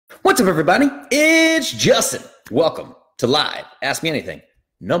What's up, everybody? It's Justin. Welcome to Live Ask Me Anything,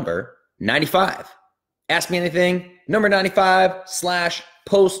 number 95. Ask Me Anything, number 95 /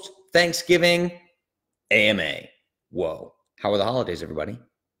 post-Thanksgiving AMA. Whoa. How are the holidays, everybody?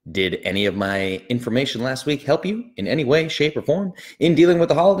 Did any of my information last week help you in any way, shape, or form in dealing with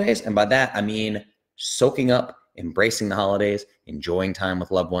the holidays? And by that, I mean soaking up, embracing the holidays, enjoying time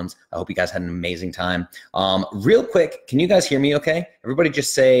with loved ones. I hope you guys had an amazing time. Real quick, can you guys hear me okay? Everybody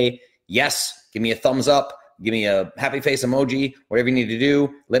just say yes, give me a thumbs up, give me a happy face emoji, whatever you need to do.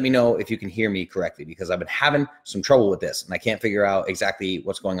 Let me know if you can hear me correctly, because I've been having some trouble with this and I can't figure out exactly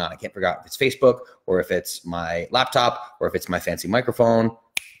what's going on. I can't figure out if it's Facebook or if it's my laptop or if it's my fancy microphone.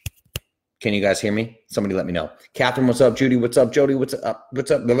 Can you guys hear me? Somebody let me know. Catherine, what's up? Judy, what's up? Jody, what's up?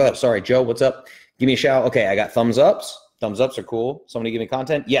 What's up? Sorry, Joe, what's up? Give me a shout. Okay, I got thumbs ups. Thumbs ups are cool. Somebody give me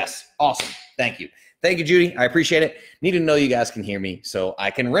content. Yes, awesome. Thank you. Thank you, Judy. I appreciate it. Need to know you guys can hear me so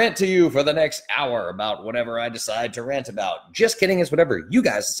I can rant to you for the next hour about whatever I decide to rant about. Just kidding. It's whatever you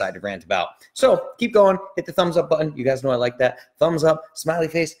guys decide to rant about. So keep going. Hit the thumbs up button. You guys know I like that. Thumbs up, smiley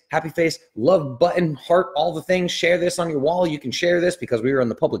face, happy face, love button, heart, all the things. Share this on your wall. You can share this because we are in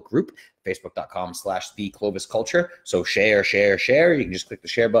the public group, facebook.com/theclovisculture. So share, share, share. You can just click the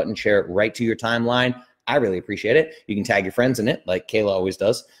share button, share it right to your timeline. I really appreciate it. You can tag your friends in it like Kayla always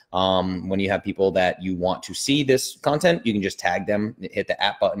does. When you have people that you want to see this content, you can just tag them, hit the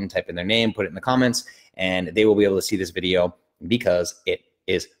 @ button, type in their name, put it in the comments, and they will be able to see this video because it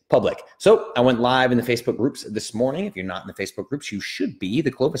is public. So I went live in the Facebook groups this morning. If you're not in the Facebook groups, you should be.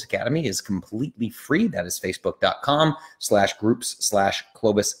 The Clovis Academy is completely free. That is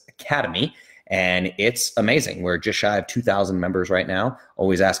facebook.com/groups/Clovis Academy. And it's amazing. We're just shy of 2,000 members right now,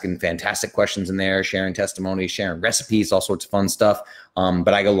 always asking fantastic questions in there, sharing testimonies, sharing recipes, all sorts of fun stuff.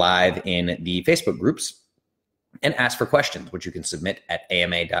 But I go live in the Facebook groups and ask for questions, which you can submit at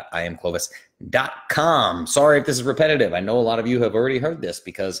ama.imclovis.com. Sorry if this is repetitive. I know a lot of you have already heard this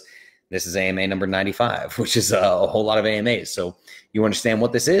because this is AMA number 95, which is a whole lot of AMAs. So you understand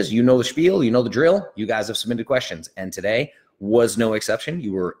what this is. You know the spiel. You know the drill. You guys have submitted questions. And today was no exception.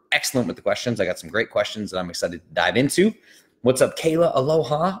 You were excellent with the questions. I got some great questions that I'm excited to dive into. What's up, Kayla?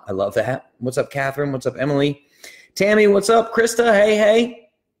 Aloha. I love that. What's up, Catherine? What's up, Emily? Tammy, what's up? Krista, hey,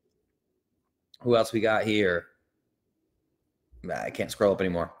 hey. Who else we got here? I can't scroll up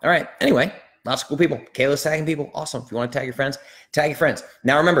anymore. All right. Anyway, lots of cool people. Kayla's tagging people. Awesome. If you want to tag your friends, tag your friends.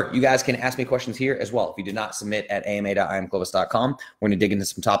 Now, remember, you guys can ask me questions here as well. If you did not submit at ama.imclovis.com, we're going to dig into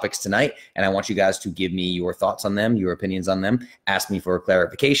some topics tonight, and I want you guys to give me your thoughts on them, your opinions on them, ask me for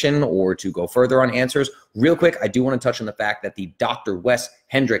clarification or to go further on answers. Real quick, I do want to touch on the fact that the Dr. Wes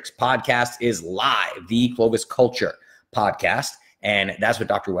Hendricks podcast is live, the Clovis Culture podcast, and that's with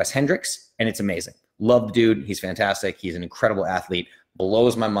Dr. Wes Hendricks, and it's amazing. Love the dude. He's fantastic. He's an incredible athlete.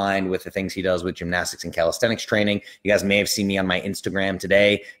 Blows my mind with the things he does with gymnastics and calisthenics training. You guys may have seen me on my Instagram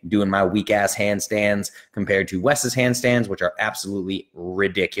today doing my weak-ass handstands compared to Wes's handstands, which are absolutely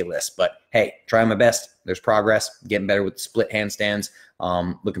ridiculous. But hey, trying my best. There's progress. Getting better with the split handstands.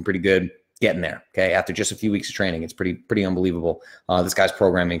 Looking pretty good. Getting there, okay? After just a few weeks of training, it's pretty unbelievable. This guy's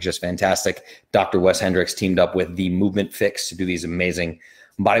programming is just fantastic. Dr. Wes Hendricks teamed up with the Movement Fix to do these amazing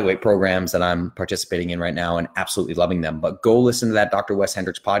bodyweight programs that I'm participating in right now and absolutely loving them. But go listen to that Dr. Wes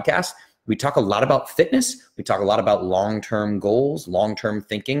Hendricks podcast. We talk a lot about fitness. We talk a lot about long-term goals, long-term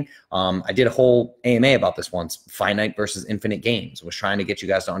thinking. I did a whole AMA about this once, finite versus infinite gains. I was trying to get you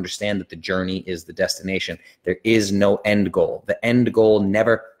guys to understand that the journey is the destination. There is no end goal. The end goal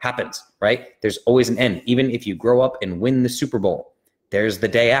never happens, right? There's always an end. Even if you grow up and win the Super Bowl, there's the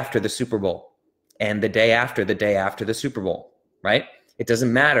day after the Super Bowl and the day after the Super Bowl, right? It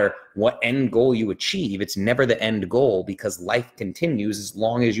doesn't matter what end goal you achieve. It's never the end goal because life continues as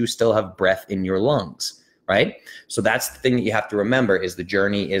long as you still have breath in your lungs, right? So that's the thing that you have to remember is the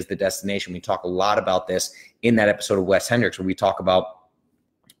journey is the destination. We talk a lot about this in that episode of Wes Hendricks where we talk about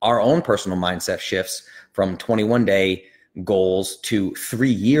our own personal mindset shifts from 21-day goals to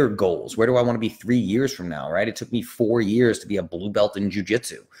 3-year goals. Where do I want to be 3 years from now, right? It took me 4 years to be a blue belt in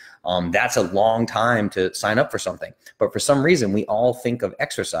jiu-jitsu. That's a long time to sign up for something. But for some reason, we all think of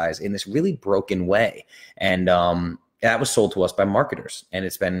exercise in this really broken way. And that was sold to us by marketers. And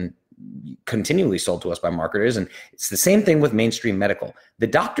it's been continually sold to us by marketers. And it's the same thing with mainstream medical. The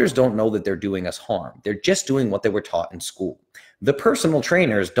doctors don't know that they're doing us harm. They're just doing what they were taught in school. The personal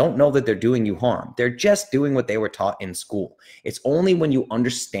trainers don't know that they're doing you harm. They're just doing what they were taught in school. It's only when you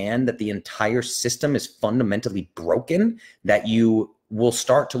understand that the entire system is fundamentally broken that you will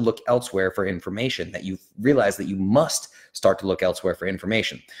start to look elsewhere for information, that you realize that you must start to look elsewhere for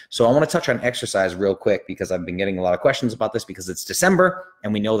information. So I want to touch on exercise real quick because I've been getting a lot of questions about this because it's December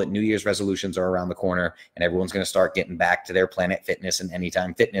and we know that New Year's resolutions are around the corner and everyone's going to start getting back to their Planet Fitness and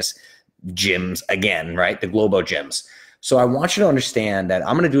Anytime Fitness gyms again, right? The Globo gyms. So I want you to understand that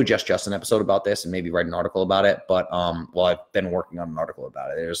I'm going to do a Just Justin episode about this and maybe write an article about it. But well, I've been working on an article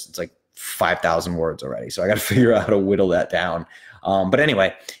about it. It's like 5,000 words already. So I got to figure out how to whittle that down. But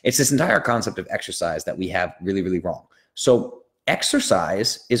anyway, it's this entire concept of exercise that we have really, really wrong. So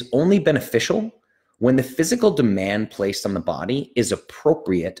exercise is only beneficial when the physical demand placed on the body is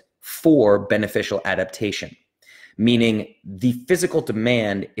appropriate for beneficial adaptation, meaning the physical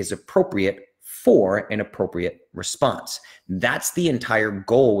demand is appropriate for an appropriate response. That's the entire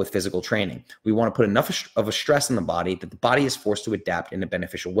goal with physical training. We want to put enough of a stress on the body that the body is forced to adapt in a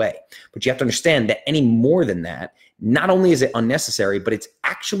beneficial way. But you have to understand that any more than that, not only is it unnecessary, but it's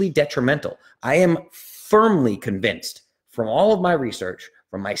actually detrimental. I am firmly convinced from all of my research,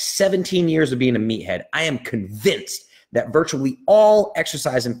 from my 17 years of being a meathead, I am convinced that virtually all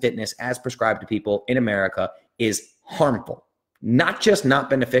exercise and fitness as prescribed to people in America is harmful. Not just not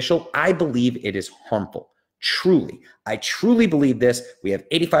beneficial, I believe it is harmful. Truly. I truly believe this. We have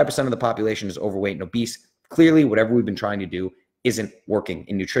 85% of the population is overweight and obese. Clearly, whatever we've been trying to do isn't working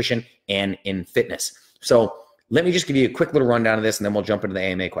in nutrition and in fitness. So let me just give you a quick little rundown of this and then we'll jump into the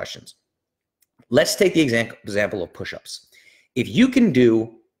AMA questions. Let's take the example of push-ups. If you can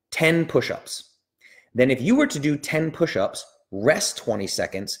do 10 push-ups, then if you were to do 10 push-ups, rest 20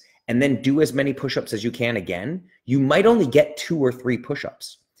 seconds, and then do as many push-ups as you can again, you might only get 2 or 3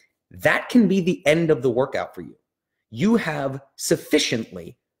 push-ups. That can be the end of the workout for you. You have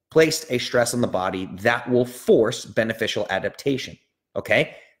sufficiently placed a stress on the body that will force beneficial adaptation,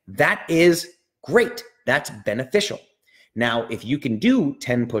 okay? That is great. That's beneficial. Now, if you can do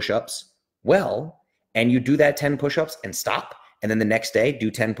 10 push-ups well, and you do that 10 push-ups and stop, and then the next day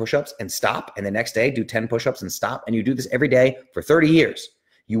do 10 push-ups and stop, and the next day do 10 push-ups and stop, and you do this every day for 30 years,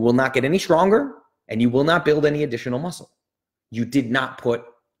 you will not get any stronger and you will not build any additional muscle. You did not put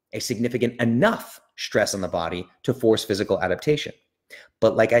a significant enough stress on the body to force physical adaptation.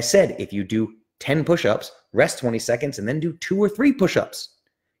 But like I said, if you do 10 push-ups, rest 20 seconds, and then do 2 or 3 push-ups,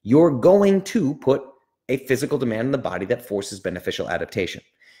 you're going to put a physical demand on the body that forces beneficial adaptation.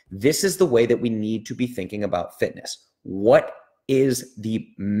 This is the way that we need to be thinking about fitness. What is the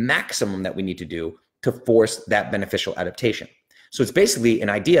maximum that we need to do to force that beneficial adaptation? So it's basically an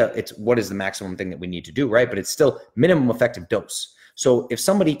idea. It's what is the maximum thing that we need to do, right? But it's still minimum effective dose. So if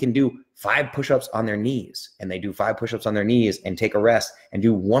somebody can do 5 push-ups on their knees and they do 5 push-ups on their knees and take a rest and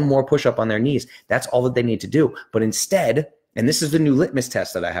do 1 more push-up on their knees, that's all that they need to do. But instead, and this is the new litmus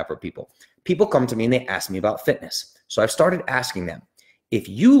test that I have for people, people come to me and they ask me about fitness. So I've started asking them, if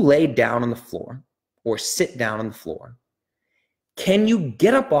you lay down on the floor or sit down on the floor, can you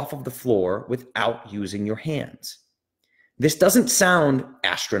get up off of the floor without using your hands? This doesn't sound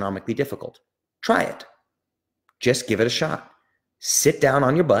astronomically difficult. Try it. Just give it a shot. Sit down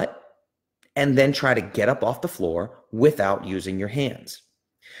on your butt and then try to get up off the floor without using your hands.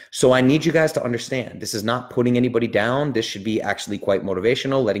 So I need you guys to understand, this is not putting anybody down. This should be actually quite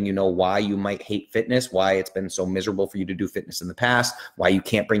motivational, letting you know why you might hate fitness, why it's been so miserable for you to do fitness in the past, why you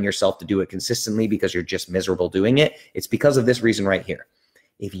can't bring yourself to do it consistently because you're just miserable doing it. It's because of this reason right here.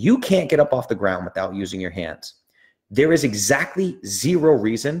 If you can't get up off the ground without using your hands, there is exactly 0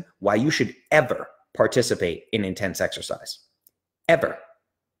 reason why you should ever participate in intense exercise. Ever.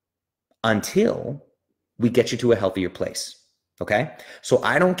 Until we get you to a healthier place. Okay? So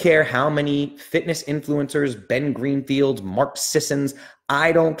I don't care how many fitness influencers, Ben Greenfields, Mark Sissons,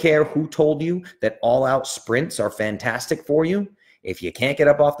 I don't care who told you that all-out sprints are fantastic for you. If you can't get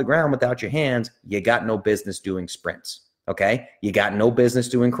up off the ground without your hands, you got no business doing sprints. Okay? You got no business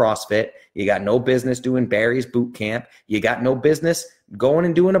doing CrossFit. You got no business doing Barry's boot camp. You got no business going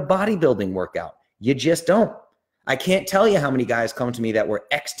and doing a bodybuilding workout. You just don't. I can't tell you how many guys come to me that were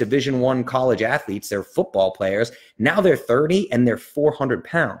ex-Division I college athletes. They're football players. Now they're 30 and they're 400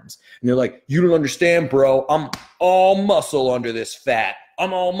 pounds. And they're like, you don't understand, bro. I'm all muscle under this fat.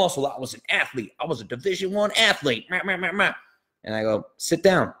 I'm all muscle. I was an athlete. I was a Division I athlete. And I go, sit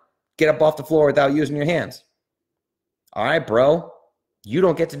down. Get up off the floor without using your hands. All right, bro. You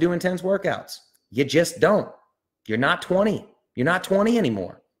don't get to do intense workouts. You just don't. You're not 20. You're not 20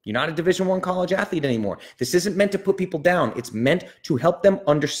 anymore. You're not a Division I college athlete anymore. This isn't meant to put people down. It's meant to help them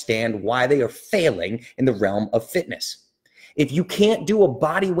understand why they are failing in the realm of fitness. If you can't do a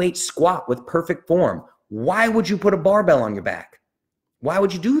body weight squat with perfect form, why would you put a barbell on your back? Why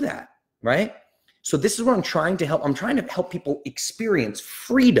would you do that, right? So this is what I'm trying to help. I'm trying to help people experience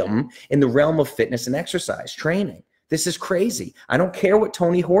freedom in the realm of fitness and exercise training. This is crazy. I don't care what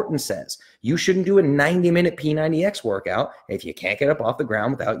Tony Horton says. You shouldn't do a 90-minute P90X workout if you can't get up off the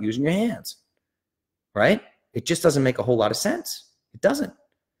ground without using your hands, right? It just doesn't make a whole lot of sense. It doesn't.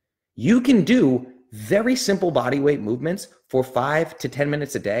 You can do very simple body weight movements for 5 to 10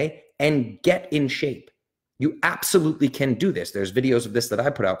 minutes a day and get in shape. You absolutely can do this. There's videos of this that I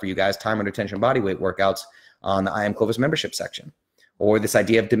put out for you guys, time under tension body weight workouts on the I Am Clovis membership section. Or this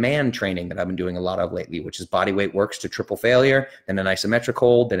idea of demand training that I've been doing a lot of lately, which is body weight works to triple failure, then an isometric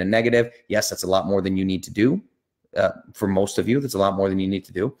hold, then a negative. Yes, that's a lot more than you need to do. For most of you, that's a lot more than you need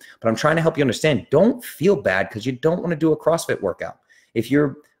to do. But I'm trying to help you understand, don't feel bad because you don't want to do a CrossFit workout. If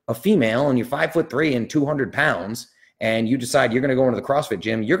you're a female and you're 5'3" and 200 pounds, and you decide you're going to go into the CrossFit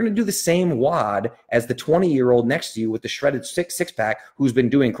gym, you're going to do the same WOD as the 20-year-old next to you with the shredded six-pack who's been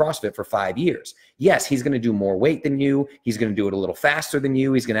doing CrossFit for 5 years. Yes, he's going to do more weight than you. He's going to do it a little faster than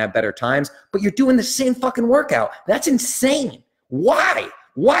you. He's going to have better times, but you're doing the same fucking workout. That's insane. Why?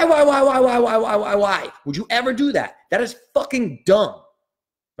 Why would you ever do that? That is fucking dumb.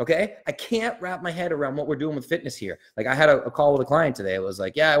 Okay? I can't wrap my head around what we're doing with fitness here. Like I had a call with a client today. It was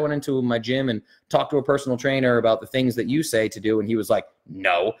like, yeah, I went into my gym and talked to a personal trainer about the things that you say to do. And he was like,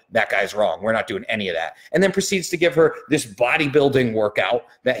 no, that guy's wrong. We're not doing any of that. And then proceeds to give her this bodybuilding workout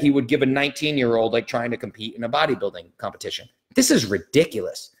that he would give a 19-year-old like trying to compete in a bodybuilding competition. This is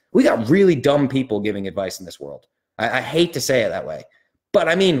ridiculous. We got really dumb people giving advice in this world. I hate to say it that way. But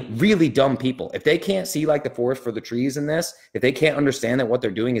I mean, really dumb people. If they can't see like the forest for the trees in this, if they can't understand that what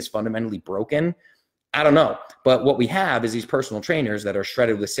they're doing is fundamentally broken, I don't know. But what we have is these personal trainers that are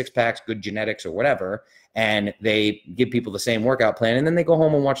shredded with six packs, good genetics or whatever, and they give people the same workout plan and then they go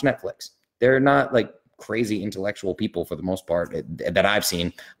home and watch Netflix. They're not like crazy intellectual people for the most part that I've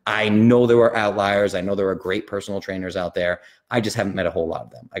seen. I know there are outliers. I know there are great personal trainers out there. I just haven't met a whole lot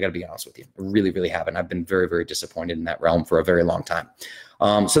of them. I got to be honest with you. I really, really haven't. I've been very, very disappointed in that realm for a very long time.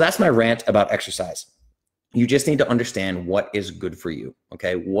 So that's my rant about exercise. You just need to understand what is good for you,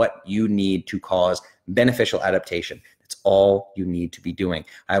 okay? What you need to cause beneficial adaptation. That's all you need to be doing.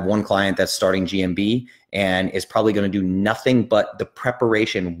 I have one client that's starting GMB and is probably going to do nothing but the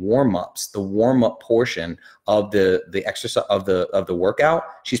preparation warm-ups, the warm-up portion of the exercise of the workout.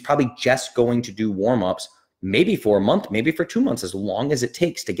 She's probably just going to do warm-ups maybe for a month, maybe for 2 months, as long as it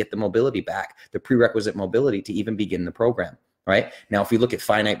takes to get the mobility back, the prerequisite mobility to even begin the program. Right? Now, if we look at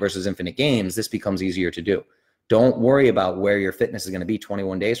finite versus infinite games, this becomes easier to do. Don't worry about where your fitness is going to be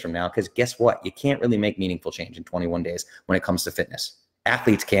 21 days from now, because guess what? You can't really make meaningful change in 21 days when it comes to fitness.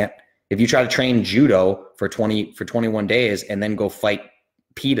 Athletes can't. If you try to train judo for 21 days and then go fight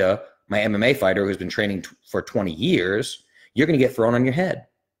PETA, my MMA fighter who's been training for 20 years, you're going to get thrown on your head.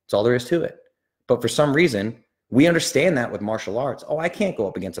 That's all there is to it. But for some reason, we understand that with martial arts. Oh, I can't go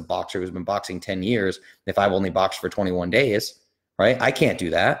up against a boxer who's been boxing 10 years if I've only boxed for 21 days, right? I can't do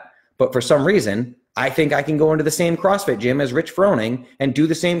that. But for some reason, I think I can go into the same CrossFit gym as Rich Froning and do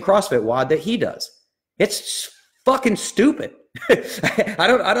the same CrossFit WOD that he does. It's fucking stupid. I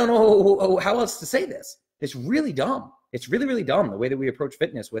don't know how else to say this. It's really dumb. It's really, really dumb the way that we approach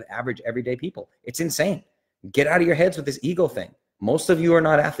fitness with average everyday people. It's insane. Get out of your heads with this ego thing. Most of you are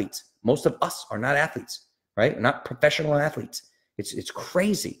not athletes. Most of us are not athletes. Right? We're not professional athletes. It's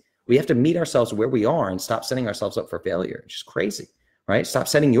crazy. We have to meet ourselves where we are and stop setting ourselves up for failure. It's just crazy, right? Stop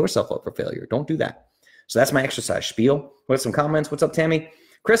setting yourself up for failure. Don't do that. So that's my exercise spiel. We have some comments. What's up, Tammy?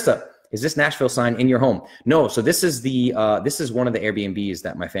 Krista, is this Nashville sign in your home? No. So this is this is one of the Airbnbs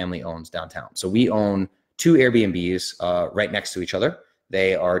that my family owns downtown. So we own 2 Airbnbs right next to each other.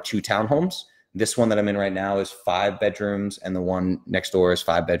 They are 2 townhomes. This one that I'm in right now is 5 bedrooms, and the one next door is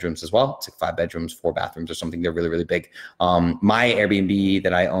 5 bedrooms as well. It's like 5 bedrooms, 4 bathrooms or something. They're really, really big. My Airbnb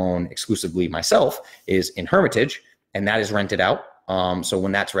that I own exclusively myself is in Hermitage, and that is rented out. So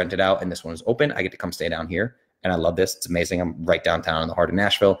when that's rented out and this one is open, I get to come stay down here, and I love this. It's amazing. I'm right downtown in the heart of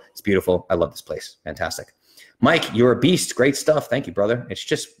Nashville. It's beautiful. I love this place. Fantastic. Mike, you're a beast. Great stuff. Thank you, brother. It's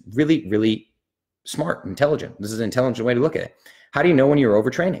just really, really smart, intelligent. This is an intelligent way to look at it. How do you know when you're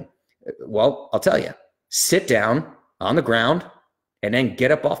overtraining? Well, I'll tell you, sit down on the ground and then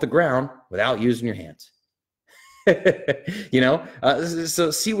get up off the ground without using your hands. So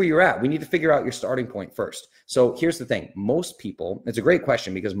see where you're at. We need to figure out your starting point first. So here's the thing. Most people, it's a great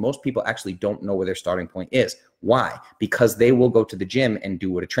question because most people actually don't know where their starting point is. Why? Because they will go to the gym and do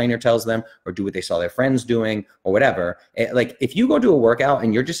what a trainer tells them or do what they saw their friends doing or whatever. Like if you go do a workout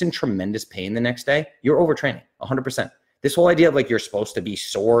and you're just in tremendous pain the next day, you're overtraining 100%. This whole idea of like you're supposed to be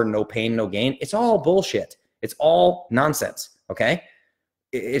sore, no pain, no gain, it's all bullshit. It's all nonsense, okay?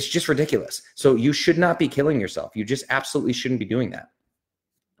 It's just ridiculous. So you should not be killing yourself. You just absolutely shouldn't be doing that.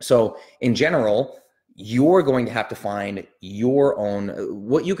 So in general, you're going to have to find your own.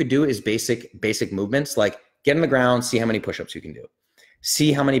 What you could do is basic movements, like get on the ground, see how many push-ups you can do,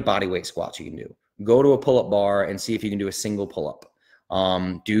 see how many body weight squats you can do, go to a pull-up bar and see if you can do a single pull-up.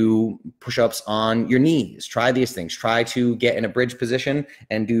 Do push-ups on your knees. Try these things. Try to get in a bridge position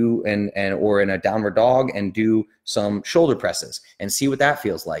and do or in a downward dog and do some shoulder presses and see what that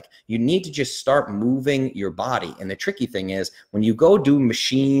feels like. You need to just start moving your body. And the tricky thing is when you go do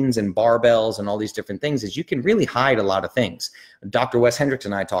machines and barbells and all these different things is you can really hide a lot of things. Dr. Wes Hendricks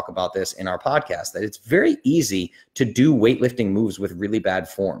and I talk about this in our podcast, that it's very easy to do weightlifting moves with really bad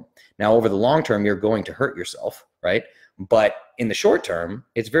form. Now, over the long term, you're going to hurt yourself, right? But in the short term,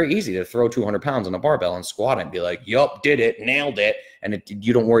 it's very easy to throw 200 pounds on a barbell and squat it and be like, yup, did it, nailed it. And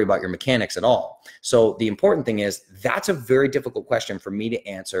you don't worry about your mechanics at all. So the important thing is that's a very difficult question for me to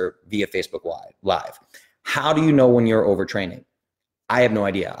answer via Facebook Live. How do you know when you're overtraining? I have no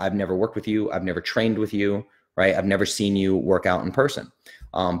idea. I've never worked with you. I've never trained with you, right? I've never seen you work out in person.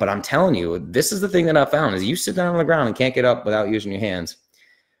 But I'm telling you, this is the thing that I found is you sit down on the ground and can't get up without using your hands.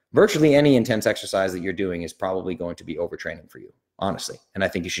 Virtually any intense exercise that you're doing is probably going to be overtraining for you, honestly. And I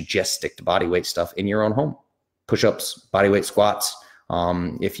think you should just stick to body weight stuff in your own home. Push-ups, body weight squats.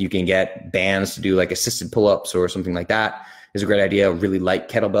 If you can get bands to do like assisted pull-ups or something like that is a great idea. Really light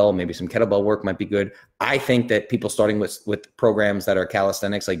kettlebell, maybe some kettlebell work might be good. I think that people starting with programs that are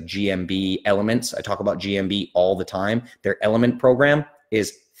calisthenics like GMB Elements, I talk about GMB all the time. Their Element program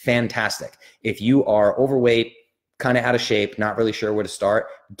is fantastic. If you are overweight, kind of out of shape, not really sure where to start,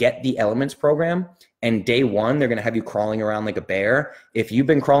 get the Elements program. And day one, they're going to have you crawling around like a bear. If you've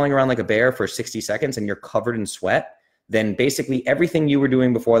been crawling around like a bear for 60 seconds and you're covered in sweat, then basically everything you were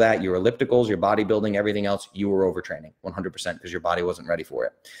doing before that, your ellipticals, your bodybuilding, everything else, you were overtraining 100% because your body wasn't ready for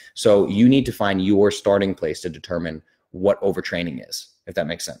it. So you need to find your starting place to determine what overtraining is, if that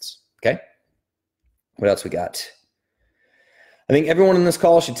makes sense. Okay. What else we got? I think everyone in this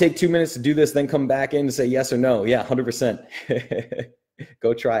call should take 2 minutes to do this, then come back in to say yes or no. Yeah, 100%.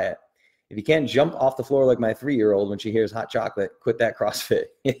 Go try it. If you can't jump off the floor like my 3-year-old when she hears hot chocolate, quit that CrossFit.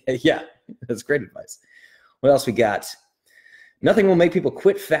 Yeah, that's great advice. What else we got? Nothing will make people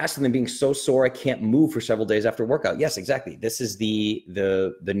quit faster than being so sore I can't move for several days after workout. Yes, exactly. This is the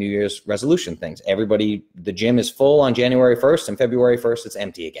New Year's resolution things. Everybody, the gym is full on January 1st and February 1st, it's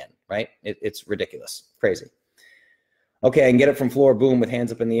empty again, right? It's ridiculous, crazy. Okay, I can get it from floor, boom, with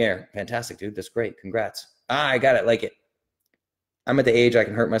hands up in the air. Fantastic, dude. That's great. Congrats. I got it. Like it. I'm at the age I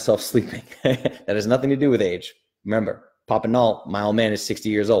can hurt myself sleeping. That has nothing to do with age. Remember, Papa Null, my old man, is 60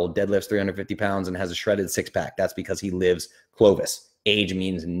 years old, deadlifts 350 pounds, and has a shredded six-pack. That's because he lives Clovis. Age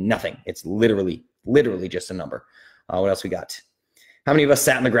means nothing. It's literally just a number. What else we got? How many of us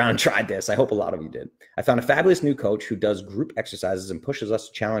sat on the ground and tried this? I hope a lot of you did. I found a fabulous new coach who does group exercises and pushes us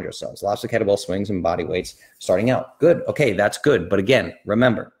to challenge ourselves. Lots of kettlebell swings and body weights starting out. Good. Okay, that's good. But again,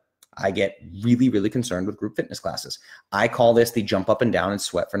 remember, I get really, really concerned with group fitness classes. I call this the jump up and down and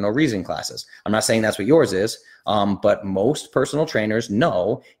sweat for no reason classes. I'm not saying that's what yours is, but most personal trainers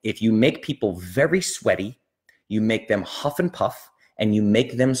know if you make people very sweaty, you make them huff and puff, and you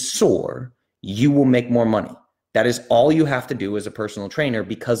make them sore, you will make more money. That is all you have to do as a personal trainer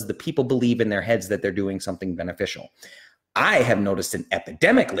because the people believe in their heads that they're doing something beneficial. I have noticed an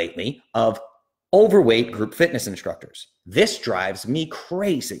epidemic lately of overweight group fitness instructors. This drives me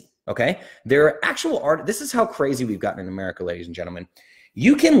crazy, okay? There are actual this is how crazy we've gotten in America, ladies and gentlemen.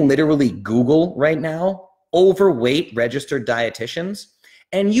 You can literally Google right now overweight registered dietitians,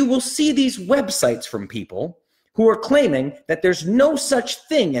 and you will see these websites from people who are claiming that there's no such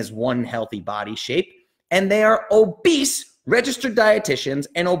thing as one healthy body shape, and they are obese registered dietitians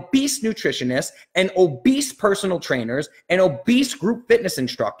and obese nutritionists and obese personal trainers and obese group fitness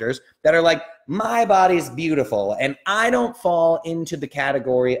instructors that are like, my body's beautiful and I don't fall into the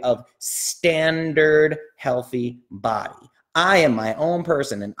category of standard healthy body. I am my own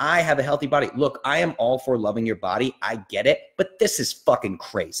person and I have a healthy body. Look, I am all for loving your body. I get it, but this is fucking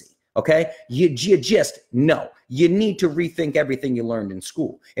crazy. Okay, you just know you need to rethink everything you learned in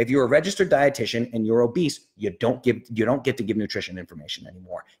school. If you're a registered dietitian and you're obese, you don't get to give nutrition information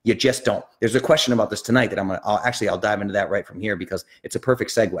anymore. You just don't. There's a question about this tonight that I'll dive into that right from here because it's a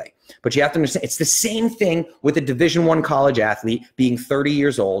perfect segue. But you have to understand it's the same thing with a Division I college athlete being 30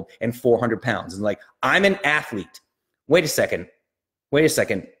 years old and 400 pounds and like, I'm an athlete. Wait a second,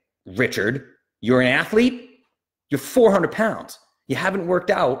 Richard, you're an athlete? You're 400 pounds. You haven't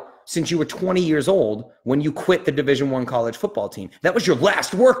worked out since you were 20 years old when you quit the Division I college football team. That was your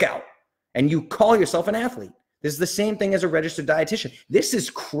last workout, and you call yourself an athlete. This is the same thing as a registered dietitian. This is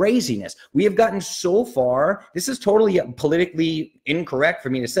craziness. We have gotten so far. This is totally politically incorrect for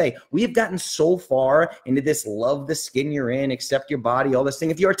me to say. We have gotten so far into this love the skin you're in, accept your body, all this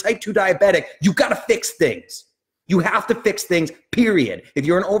thing. If you're a type 2 diabetic, you got to fix things. You have to fix things, period. If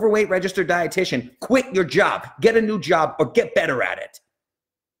you're an overweight registered dietitian, quit your job, get a new job, or get better at it.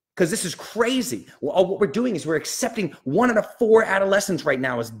 Because this is crazy. Well, what we're doing is we're accepting 1 out of 4 adolescents right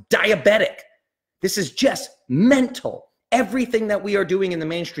now as diabetic. This is just mental. Everything that we are doing in the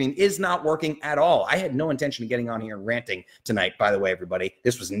mainstream is not working at all. I had no intention of getting on here and ranting tonight, by the way, everybody.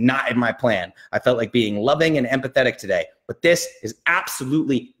 This was not in my plan. I felt like being loving and empathetic today, but this is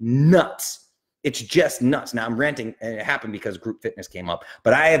absolutely nuts. It's just nuts. Now I'm ranting, and it happened because group fitness came up,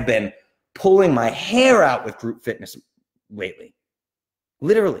 but I have been pulling my hair out with group fitness lately.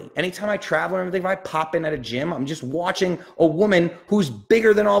 Literally, anytime I travel or anything, if I pop in at a gym, I'm just watching a woman who's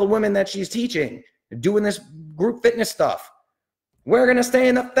bigger than all the women that she's teaching, doing this group fitness stuff. We're going to stay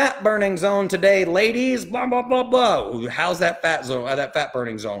in the fat burning zone today, ladies, blah, blah, blah, blah. How's that fat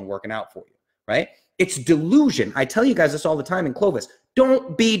burning zone working out for you, right? It's delusion. I tell you guys this all the time in Clovis.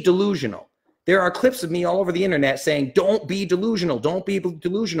 Don't be delusional. There are clips of me all over the internet saying, don't be delusional. Don't be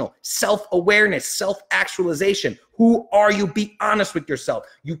delusional. Self-awareness, self-actualization. Who are you? Be honest with yourself.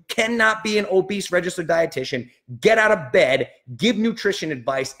 You cannot be an obese registered dietitian, get out of bed, give nutrition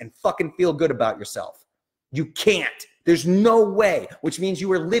advice, and fucking feel good about yourself. You can't. There's no way, which means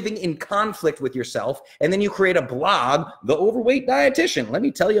you are living in conflict with yourself, and then you create a blog, The Overweight Dietitian. Let me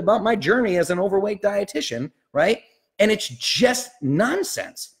tell you about my journey as an overweight dietitian, right? And it's just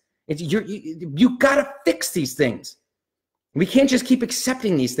nonsense. You got to fix these things. We can't just keep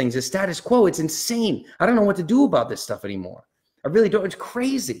accepting these things as status quo. It's insane. I don't know what to do about this stuff anymore. I really don't. It's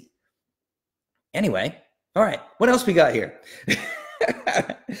crazy. Anyway, all right. What else we got here?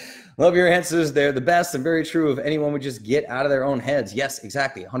 Love your answers. They're the best and very true. If anyone would just get out of their own heads. Yes,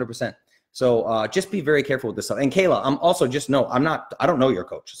 exactly. 100%. So just be very careful with this stuff. And Kayla, I'm also just know, I don't know your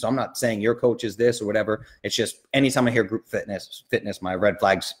coach. So I'm not saying your coach is this or whatever. It's just anytime I hear group fitness, my red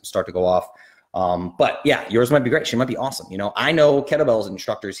flags start to go off. But yeah, yours might be great. She might be awesome. You know, I know kettlebells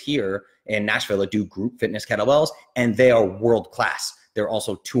instructors here in Nashville that do group fitness kettlebells, and they are world class. They're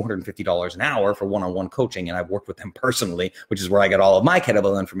also $250 an hour for one-on-one coaching, and I've worked with them personally, which is where I get all of my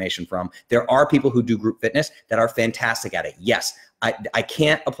kettlebell information from. There are people who do group fitness that are fantastic at it. Yes, I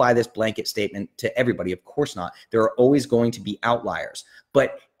can't apply this blanket statement to everybody. Of course not. There are always going to be outliers.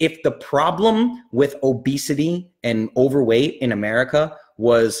 But if the problem with obesity and overweight in America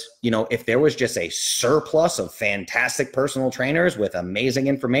was, you know, if there was just a surplus of fantastic personal trainers with amazing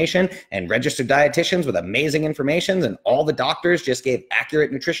information and registered dietitians with amazing information and all the doctors just gave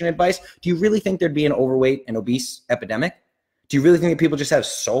accurate nutrition advice, do you really think there'd be an overweight and obese epidemic? Do you really think that people just have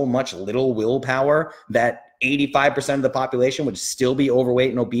so much little willpower that 85% of the population would still be overweight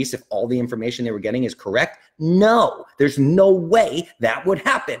and obese if all the information they were getting is correct? No, there's no way that would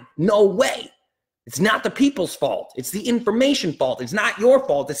happen. No way. It's not the people's fault. It's the information fault. It's not your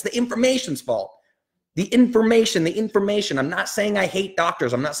fault. It's the information's fault. The information. I'm not saying I hate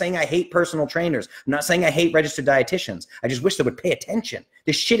doctors. I'm not saying I hate personal trainers. I'm not saying I hate registered dietitians. I just wish they would pay attention.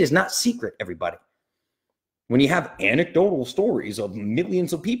 This shit is not secret, everybody. When you have anecdotal stories of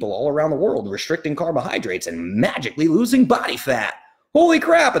millions of people all around the world restricting carbohydrates and magically losing body fat, holy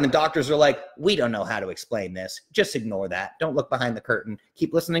crap. And the doctors are like, we don't know how to explain this. Just ignore that. Don't look behind the curtain.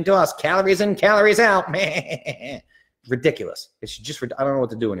 Keep listening to us. Calories in, calories out. Ridiculous. It's just, I don't know what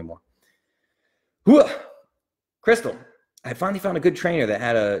to do anymore. Whew. Crystal, I finally found a good trainer that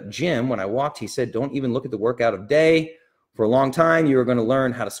had a gym. When I walked, he said, don't even look at the workout of day. For a long time, you were going to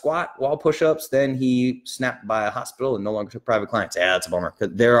learn how to squat, wall push-ups. Then he snapped by a hospital and no longer took private clients. Yeah, that's a bummer.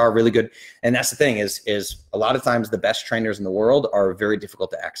 There are really good. And that's the thing is a lot of times the best trainers in the world are very difficult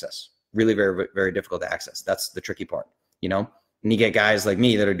to access. Really, very, very difficult to access. That's the tricky part, you know? And you get guys like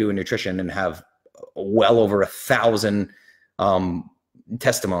me that are doing nutrition and have well over 1,000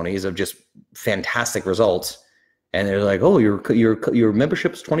 testimonies of just fantastic results. And they're like, oh, your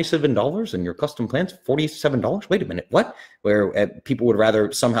membership's $27 and your custom plan's $47. Wait a minute, what? Where people would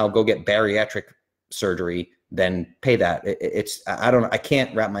rather somehow go get bariatric surgery than pay that. I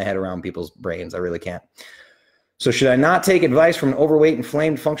can't wrap my head around people's brains. I really can't. So should I not take advice from an overweight,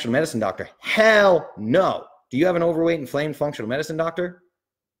 inflamed functional medicine doctor? Hell no. Do you have an overweight, inflamed functional medicine doctor?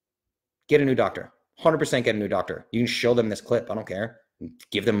 Get a new doctor. 100% get a new doctor. You can show them this clip. I don't care.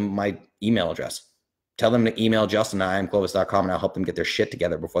 Give them my email address. Tell them to email Justin at imclovis.com and I'll help them get their shit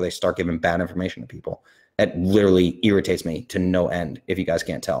together before they start giving bad information to people. That literally irritates me to no end, if you guys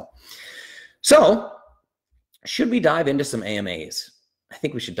can't tell. So, should we dive into some AMAs? I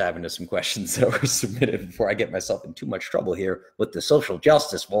think we should dive into some questions that were submitted before I get myself in too much trouble here with the social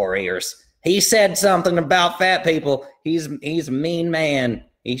justice warriors. He said something about fat people. He's a mean man.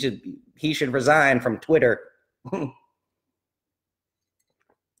 He should resign from Twitter.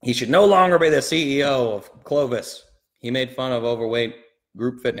 He should no longer be the CEO of Clovis. He made fun of overweight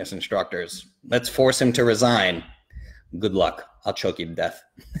group fitness instructors. Let's force him to resign. Good luck. I'll choke you to death.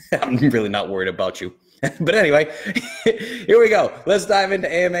 I'm really not worried about you. But anyway, here we go. Let's dive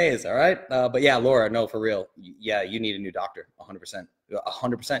into AMAs, all right? But yeah, Laura, no, for real. Yeah, you need a new doctor, 100%.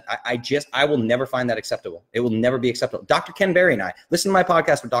 100%. I will never find that acceptable. It will never be acceptable. Dr. Ken Berry and I, listen to my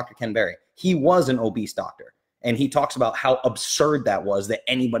podcast with Dr. Ken Berry. He was an obese doctor, and he talks about how absurd that was that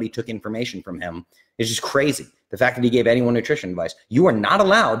anybody took information from him. It's just crazy. The fact that he gave anyone nutrition advice. You are not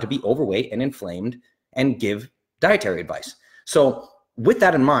allowed to be overweight and inflamed and give dietary advice. So with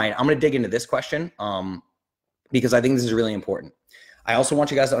that in mind, I'm going to dig into this question because I think this is really important. I also want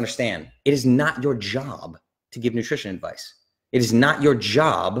you guys to understand, it is not your job to give nutrition advice. It is not your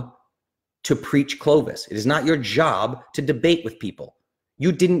job to preach Clovis. It is not your job to debate with people.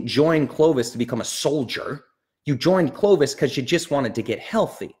 You didn't join Clovis to become a soldier. You joined Clovis because you just wanted to get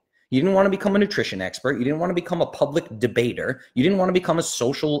healthy. You didn't want to become a nutrition expert. You didn't want to become a public debater. You didn't want to become a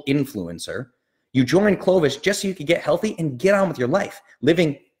social influencer. You joined Clovis just so you could get healthy and get on with your life,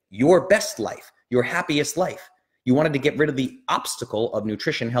 living your best life, your happiest life. You wanted to get rid of the obstacle of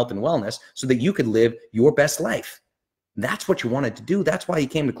nutrition, health, and wellness so that you could live your best life. That's what you wanted to do. That's why you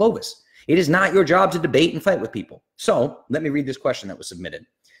came to Clovis. It is not your job to debate and fight with people. So let me read this question that was submitted.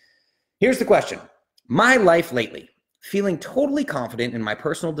 Here's the question. My life lately, feeling totally confident in my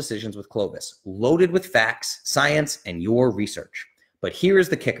personal decisions with Clovis, loaded with facts, science, and your research. But here is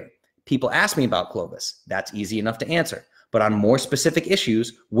the kicker. People ask me about Clovis. That's easy enough to answer. But on more specific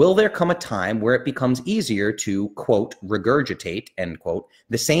issues, will there come a time where it becomes easier to, quote, regurgitate, end quote,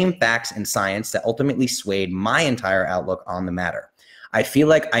 the same facts and science that ultimately swayed my entire outlook on the matter? I feel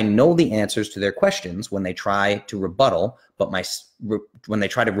like I know the answers to their questions when they try to rebut my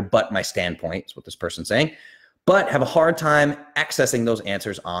standpoint, is what this person's saying, but have a hard time accessing those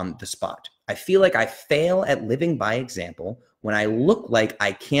answers on the spot. I feel like I fail at living by example when I look like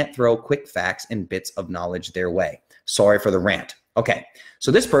I can't throw quick facts and bits of knowledge their way. Sorry for the rant. Okay,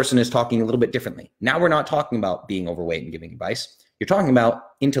 so this person is talking a little bit differently. Now we're not talking about being overweight and giving advice. You're talking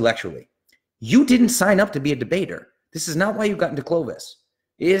about intellectually. You didn't sign up to be a debater. This is not why you got into Clovis.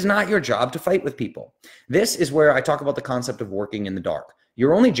 It is not your job to fight with people. This is where I talk about the concept of working in the dark.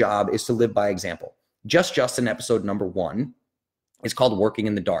 Your only job is to live by example. Justin episode number 1 is called Working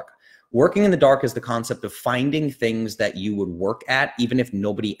in the Dark. Working in the dark is the concept of finding things that you would work at, even if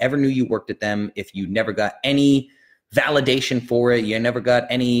nobody ever knew you worked at them, if you never got any validation for it, you never got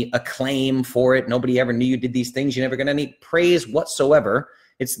any acclaim for it, nobody ever knew you did these things, you never got any praise whatsoever.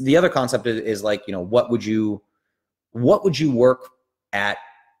 It's the other concept is like, you know, what would you work at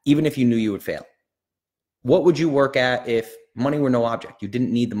even if you knew you would fail? What would you work at if money were no object? You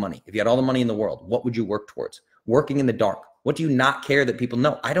didn't need the money. If you had all the money in the world, what would you work towards? Working in the dark. What do you not care that people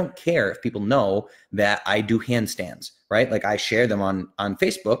know? I don't care if people know that I do handstands, right? Like I share them on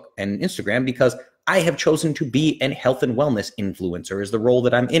Facebook and Instagram because I have chosen to be a health and wellness influencer is the role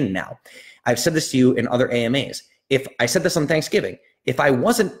that I'm in now. I've said this to you in other AMAs. If I said this on Thanksgiving, if I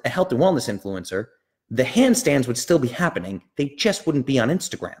wasn't a health and wellness influencer, the handstands would still be happening. They just wouldn't be on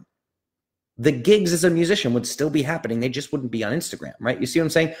Instagram. The gigs as a musician would still be happening. They just wouldn't be on Instagram, right? You see what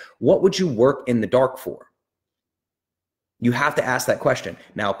I'm saying? What would you work in the dark for? You have to ask that question.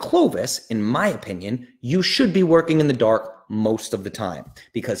 Now, Clovis, in my opinion, you should be working in the dark most of the time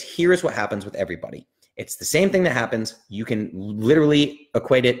because here's what happens with everybody. It's the same thing that happens. You can literally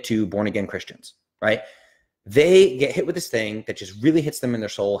equate it to born-again Christians, right? They get hit with this thing that just really hits them in their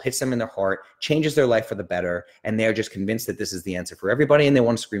soul, hits them in their heart, changes their life for the better, and they're just convinced that this is the answer for everybody, and they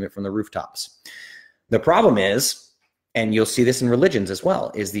want to scream it from the rooftops. The problem is, and you'll see this in religions as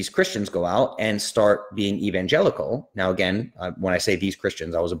well, is these Christians go out and start being evangelical. Now, again, when I say these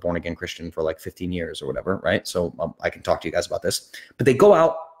Christians, I was a born-again Christian for like 15 years or whatever, right? So I can talk to you guys about this. But they go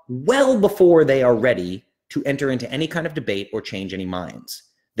out well before they are ready to enter into any kind of debate or change any minds.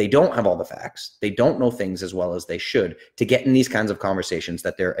 They don't have all the facts. They don't know things as well as they should to get in these kinds of conversations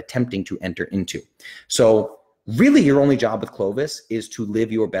that they're attempting to enter into. So really, your only job with Clovis is to live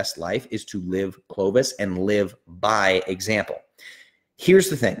your best life, is to live Clovis and live by example. Here's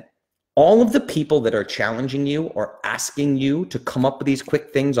the thing. All of the people that are challenging you or asking you to come up with these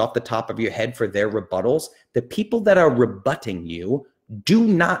quick things off the top of your head for their rebuttals, the people that are rebutting you do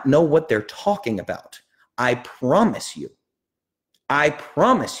not know what they're talking about. I promise you. I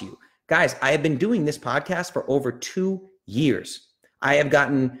promise you. Guys, I have been doing this podcast for over 2 years. I have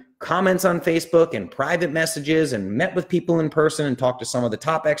gotten comments on Facebook and private messages and met with people in person and talked to some of the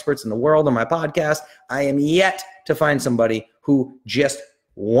top experts in the world on my podcast. I am yet to find somebody who just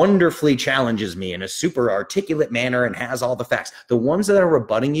wonderfully challenges me in a super articulate manner and has all the facts. The ones that are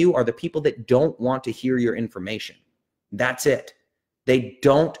rebutting you are the people that don't want to hear your information. That's it. They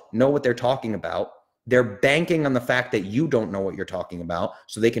don't know what they're talking about. They're banking on the fact that you don't know what you're talking about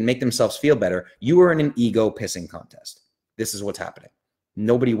so they can make themselves feel better. You are in an ego pissing contest. This is what's happening.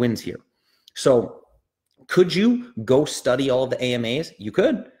 Nobody wins here. So could you go study all of the AMAs? You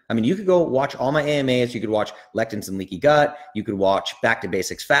could. I mean, you could go watch all my AMAs. You could watch lectins and leaky gut. You could watch Back to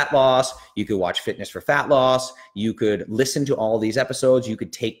Basics Fat Loss. You could watch Fitness for Fat Loss. You could listen to all these episodes. You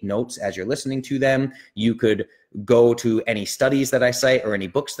could take notes as you're listening to them. You could go to any studies that I cite or any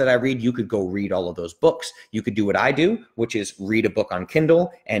books that I read. You could go read all of those books. You could do what I do, which is read a book on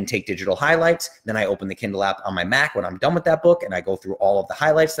Kindle and take digital highlights. Then I open the Kindle app on my Mac when I'm done with that book, and I go through all of the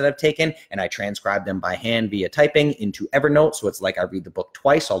highlights that I've taken, and I transcribe them by hand via typing into Evernote. So it's like I read the book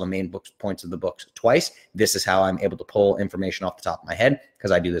twice, all the main points of the books twice. This is how I'm able to pull information off the top of my head,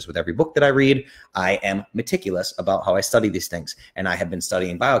 because I do this with every book that I read. I am meticulous about how I study these things, and I have been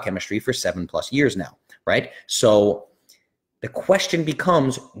studying biochemistry for 7+ years now. Right? So the question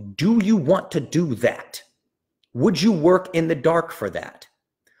becomes, do you want to do that? Would you work in the dark for that?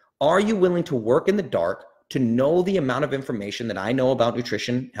 Are you willing to work in the dark to know the amount of information that I know about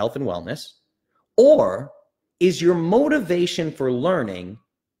nutrition, health, and wellness? Or is your motivation for learning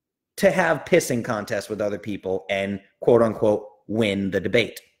to have pissing contests with other people and quote unquote win the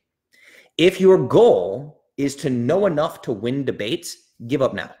debate? If your goal is to know enough to win debates, give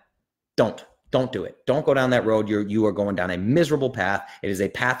up now. Don't do it. Don't go down that road. You are going down a miserable path. It is a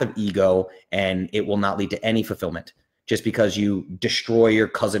path of ego, and it will not lead to any fulfillment just because you destroy your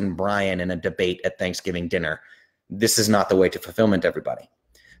cousin Brian in a debate at Thanksgiving dinner. This is not the way to fulfillment, everybody.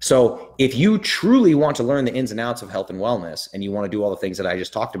 So if you truly want to learn the ins and outs of health and wellness, and you want to do all the things that I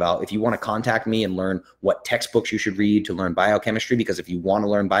just talked about, if you want to contact me and learn what textbooks you should read to learn biochemistry, because if you want to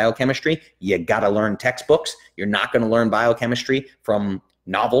learn biochemistry, you got to learn textbooks. You're not going to learn biochemistry from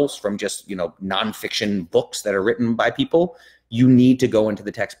novels, from just, nonfiction books that are written by people. You need to go into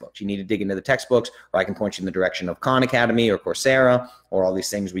the textbooks. You need to dig into the textbooks, or I can point you in the direction of Khan Academy or Coursera or all these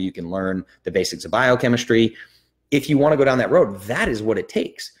things where you can learn the basics of biochemistry. If you want to go down that road, that is what it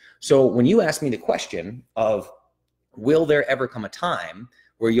takes. So when you ask me the question of, will there ever come a time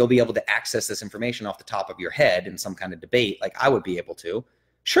where you'll be able to access this information off the top of your head in some kind of debate like I would be able to?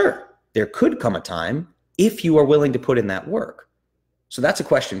 Sure, there could come a time if you are willing to put in that work. So that's a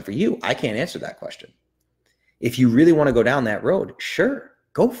question for you. I can't answer that question. If you really want to go down that road, sure,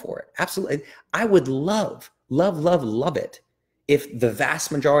 go for it. Absolutely. I would love it if the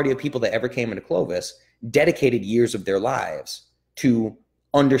vast majority of people that ever came into Clovis dedicated years of their lives to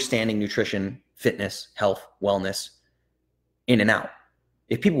understanding nutrition, fitness, health, wellness, in and out.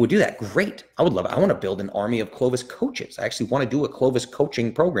 If people would do that, great. I would love it. I want to build an army of Clovis coaches. I actually want to do a Clovis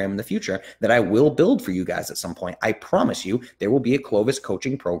coaching program in the future that I will build for you guys at some point. I promise you there will be a Clovis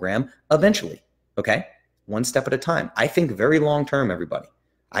coaching program eventually. Okay? One step at a time. I think very long term, everybody.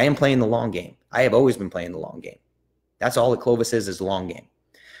 I am playing the long game. I have always been playing the long game. That's all that Clovis is long game.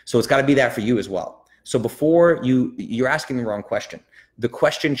 So it's got to be that for you as well. So before you're asking the wrong question. The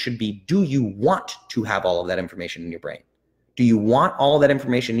question should be, do you want to have all of that information in your brain? Do you want all that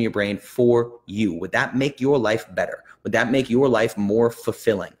information in your brain for you? Would that make your life better? Would that make your life more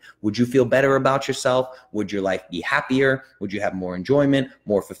fulfilling? Would you feel better about yourself? Would your life be happier? Would you have more enjoyment,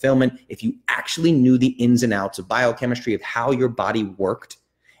 more fulfillment? If you actually knew the ins and outs of biochemistry, of how your body worked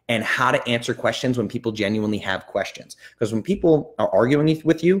and how to answer questions when people genuinely have questions. Because when people are arguing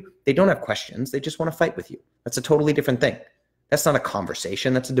with you, they don't have questions. They just want to fight with you. That's a totally different thing. That's not a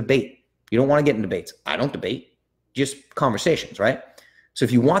conversation. That's a debate. You don't want to get in debates. I don't debate. Just conversations, right? So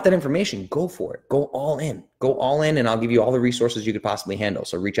if you want that information, go for it. Go all in. Go all in, and I'll give you all the resources you could possibly handle.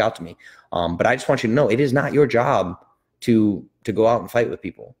 So reach out to me. But I just want you to know it is not your job to go out and fight with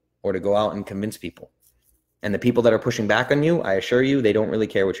people or to go out and convince people. And the people that are pushing back on you, I assure you, they don't really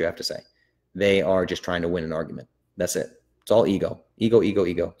care what you have to say. They are just trying to win an argument. That's it. It's all ego. Ego, ego,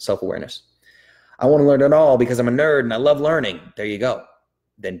 ego. Self-awareness. I want to learn it all because I'm a nerd and I love learning. There you go.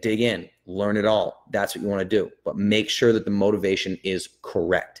 Then dig in, learn it all. That's what you want to do. But make sure that the motivation is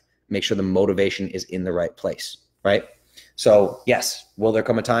correct. Make sure the motivation is in the right place, right? So yes, will there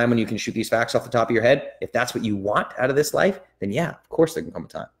come a time when you can shoot these facts off the top of your head? If that's what you want out of this life, then yeah, of course there can come a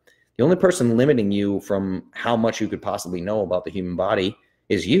time. The only person limiting you from how much you could possibly know about the human body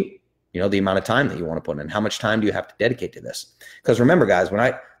is you. You know, the amount of time that you want to put in. How much time do you have to dedicate to this? Because remember, guys,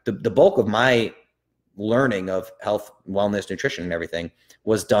 when the bulk of my learning of health, wellness, nutrition, and everything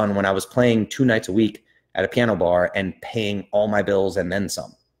was done when I was playing 2 nights a week at a piano bar and paying all my bills and then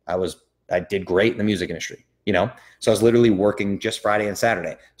some. I did great in the music industry, you know? So I was literally working just Friday and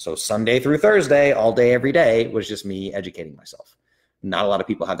Saturday. So Sunday through Thursday, all day, every day was just me educating myself. Not a lot of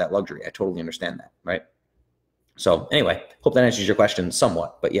people have that luxury. I totally understand that, right? So anyway, hope that answers your question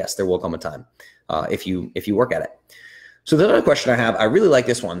somewhat, but yes, there will come a time if you work at it. So the other question I have, I really like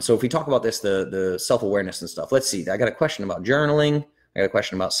this one. So if we talk about this, the self-awareness and stuff, let's see. I got a question about journaling. I got a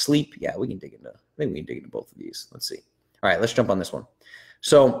question about sleep. Yeah, we can dig into, I think we can dig into both of these. Let's see. All right, let's jump on this one.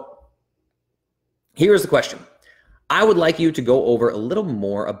 So here's the question. I would like you to go over a little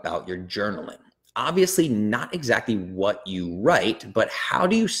more about your journaling. Obviously not exactly what you write, but how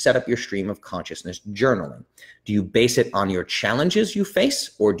do you set up your stream of consciousness journaling? Do you base it on your challenges you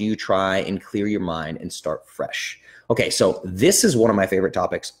face, or do you try and clear your mind and start fresh? Okay, so this is one of my favorite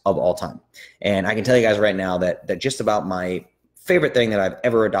topics of all time. And I can tell you guys right now that just about my favorite thing that I've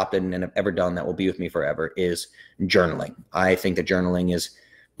ever adopted and have ever done that will be with me forever is journaling. I think that journaling is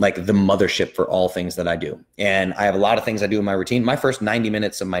like the mothership for all things that I do. And I have a lot of things I do in my routine. My first 90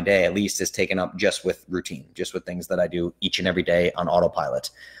 minutes of my day at least is taken up just with routine, just with things that I do each and every day on autopilot.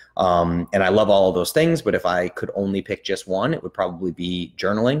 And I love all of those things, but if I could only pick just one, it would probably be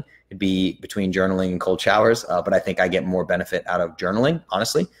journaling. It'd be between journaling and cold showers, but I think I get more benefit out of journaling,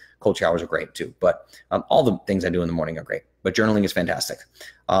 honestly. Cold showers are great too, but all the things I do in the morning are great, but journaling is fantastic.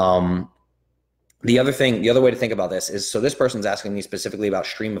 The other way to think about this is, so this person's asking me specifically about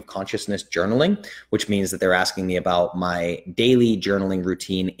stream of consciousness journaling, which means that they're asking me about my daily journaling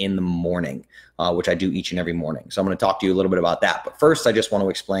routine in the morning, which I do each and every morning. So I'm going to talk to you a little bit about that. But first, I just want to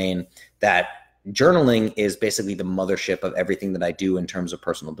explain that journaling is basically the mothership of everything that I do in terms of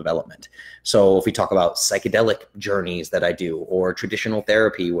personal development. So if we talk about psychedelic journeys that I do, or traditional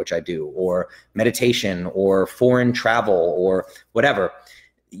therapy, which I do, or meditation, or foreign travel, or whatever,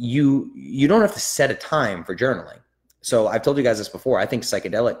 you don't have to set a time for journaling. So I've told you guys this before. I think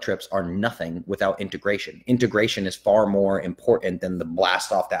psychedelic trips are nothing without integration. Integration is far more important than the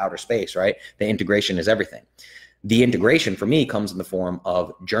blast off to outer space, right? The integration is everything. The integration for me comes in the form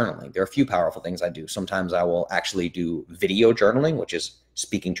of journaling. There are a few powerful things I do. Sometimes I will actually do video journaling, which is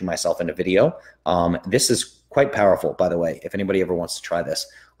speaking to myself in a video. This is quite powerful, by the way, if anybody ever wants to try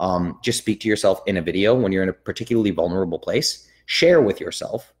this. Just speak to yourself in a video when you're in a particularly vulnerable place. Share with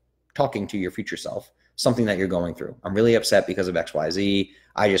yourself, talking to your future self, something that you're going through. I'm really upset because of XYZ.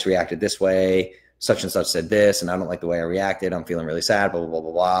 I just reacted this way. Such and such said this, and I don't like the way I reacted. I'm feeling really sad, blah, blah, blah,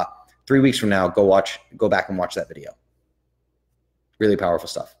 blah, blah. 3 weeks from now, go back and watch that video. Really powerful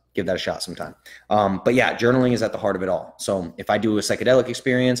stuff. Give that a shot sometime. But yeah, journaling is at the heart of it all. So if I do a psychedelic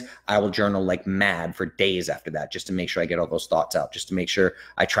experience, I will journal like mad for days after that, just to make sure I get all those thoughts out, just to make sure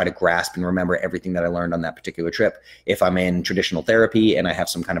I try to grasp and remember everything that I learned on that particular trip. If I'm in traditional therapy and I have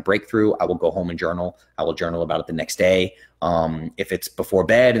some kind of breakthrough, I will go home and journal. I will journal about it the next day. If it's before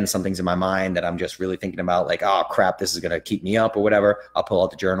bed and something's in my mind that I'm just really thinking about, like, oh crap, this is going to keep me up or whatever, I'll pull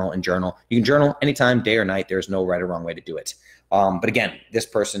out the journal and journal. You can journal anytime, day or night. There's no right or wrong way to do it. But again, this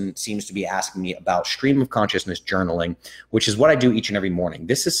person seems to be asking me about stream of consciousness journaling, which is what I do each and every morning.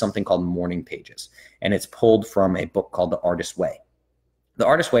 This is something called Morning Pages, and it's pulled from a book called The Artist's Way. The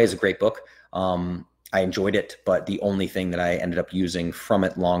Artist's Way is a great book. I enjoyed it, but the only thing that I ended up using from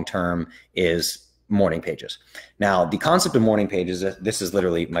it long-term is Morning Pages. Now, the concept of Morning Pages, this is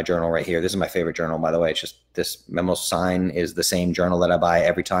literally my journal right here. This is my favorite journal, by the way. It's just this memo sign is the same journal that I buy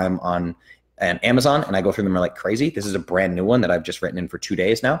every time on Amazon, and I go through them like crazy. This is a brand new one that I've just written in for 2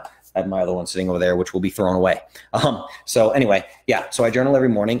 daes now. I have my other one sitting over there, which will be thrown away. So anyway, yeah, so I journal every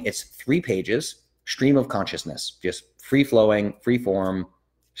morning. It's 3 pages, stream of consciousness, just free-flowing, free-form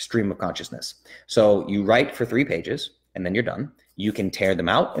stream of consciousness. So you write for 3 pages, and then you're done. You can tear them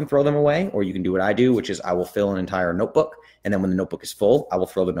out and throw them away, or you can do what I do, which is I will fill an entire notebook, and then when the notebook is full, I will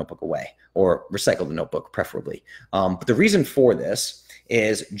throw the notebook away, or recycle the notebook, preferably. But the reason for this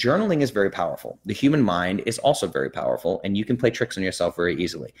is journaling is very powerful. The human mind is also very powerful, and you can play tricks on yourself very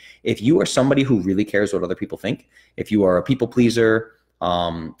easily. If you are somebody who really cares what other people think, if you are a people pleaser,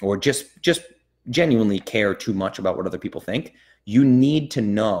 or just genuinely care too much about what other people think, you need to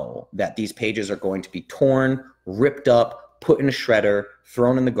know that these pages are going to be torn, ripped up, put in a shredder,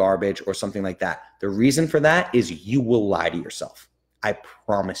 thrown in the garbage, or something like that. The reason for that is you will lie to yourself. I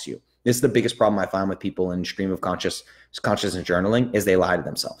promise you. This is the biggest problem I find with people in stream of consciousness journaling is they lie to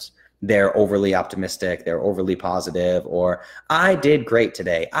themselves. They're overly optimistic, they're overly positive, or I did great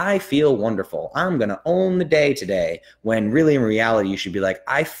today, I feel wonderful, I'm gonna own the day today, when really in reality you should be like,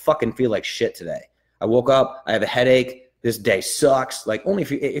 I fucking feel like shit today. I woke up, I have a headache, this day sucks. Like, only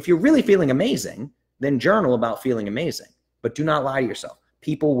if you're really feeling amazing, then journal about feeling amazing. But do not lie to yourself.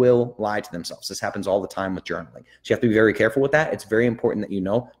 People will lie to themselves. This happens all the time with journaling. So you have to be very careful with that. It's very important that you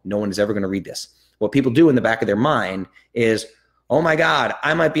know no one is ever going to read this. What people do in the back of their mind is, oh my God,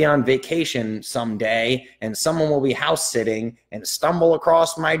 I might be on vacation someday and someone will be house sitting and stumble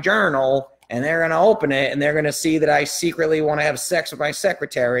across my journal and they're going to open it and they're going to see that I secretly want to have sex with my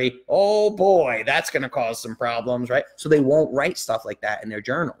secretary. Oh boy, that's going to cause some problems, right? So they won't write stuff like that in their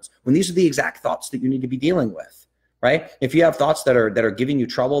journals when these are the exact thoughts that you need to be dealing with, right? If you have thoughts that are giving you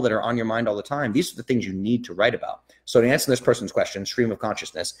trouble, that are on your mind all the time, these are the things you need to write about. So to answer this person's question, stream of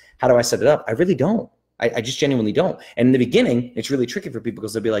consciousness, how do I set it up? I really don't. I just genuinely don't. And in the beginning, it's really tricky for people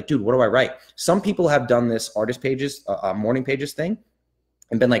because they'll be like, dude, what do I write? Some people have done this artist pages, morning pages thing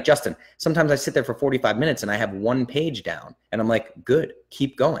and been like, Justin, sometimes I sit there for 45 minutes and I have one page down and I'm like, good,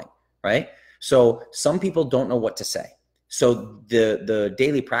 keep going, right? So some people don't know what to say. So the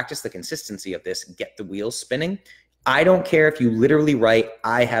daily practice, the consistency of this, get the wheels spinning. I don't care if you literally write,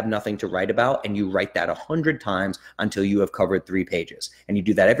 I have nothing to write about, and you write that 100 times until you have covered 3 pages. And you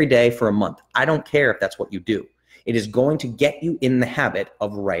do that every day for a month. I don't care if that's what you do. It is going to get you in the habit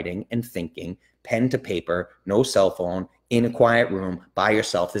of writing and thinking, pen to paper, no cell phone, in a quiet room, by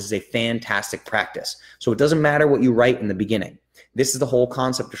yourself. This is a fantastic practice. So it doesn't matter what you write in the beginning. This is the whole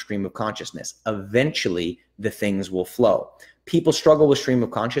concept of stream of consciousness. Eventually, the things will flow. People struggle with stream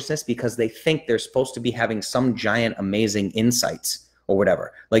of consciousness because they think they're supposed to be having some giant, amazing insights or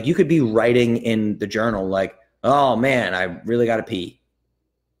whatever. Like you could be writing in the journal like, oh man, I really got to pee.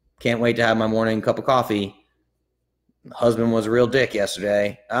 Can't wait to have my morning cup of coffee. Husband was a real dick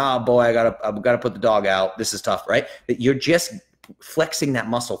yesterday. Oh boy, I gotta put the dog out. This is tough, right? You're just flexing that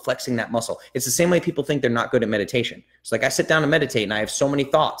muscle, flexing that muscle. It's the same way people think they're not good at meditation. It's like I sit down to meditate and I have so many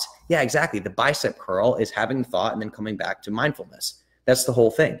thoughts. Yeah, exactly. The bicep curl is having thought and then coming back to mindfulness. That's the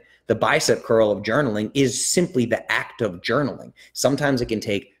whole thing. The bicep curl of journaling is simply the act of journaling. Sometimes it can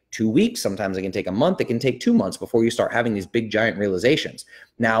take 2 weeks. Sometimes it can take a month. It can take 2 months before you start having these big giant realizations.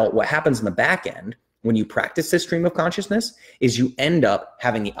 Now, what happens in the back end when you practice this stream of consciousness is you end up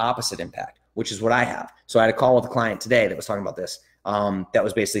having the opposite impact, which is what I have. So I had a call with a client today that was talking about this. That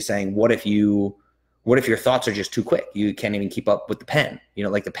was basically saying, what if your thoughts are just too quick? You can't even keep up with the pen. You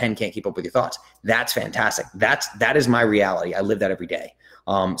know, like the pen can't keep up with your thoughts. That's fantastic. That is my reality. I live that every day.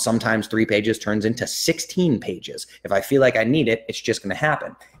 Sometimes 3 pages turns into 16 pages. If I feel like I need it, it's just going to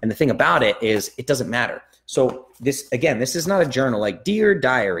happen. And the thing about it is it doesn't matter. So this is not a journal like Dear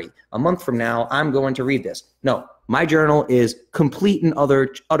Diary. A month from now, I'm going to read this. No, my journal is complete and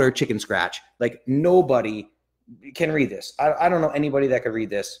utter chicken scratch. Like nobody can read this. I don't know anybody that could read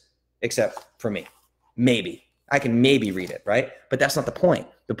this except for me. Maybe. I can maybe read it, right? But that's not the point.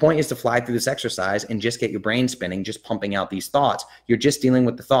 The point is to fly through this exercise and just get your brain spinning, just pumping out these thoughts. You're just dealing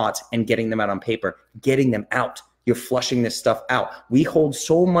with the thoughts and getting them out on paper, getting them out. You're flushing this stuff out. We hold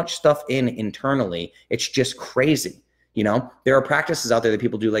so much stuff in internally. It's just crazy. You know, there are practices out there that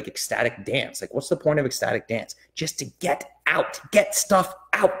people do like ecstatic dance. Like, what's the point of ecstatic dance? Just to get out, get stuff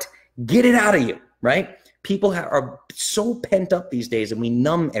out, get it out of you, right? People are so pent up these days and we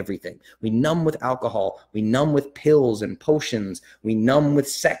numb everything. We numb with alcohol. We numb with pills and potions. We numb with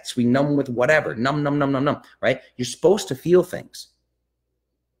sex. We numb with whatever. Numb, right? You're supposed to feel things.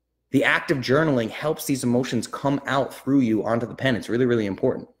 The act of journaling helps these emotions come out through you onto the pen. It's really, really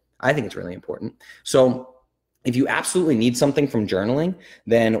important. I think it's really important. So if you absolutely need something from journaling,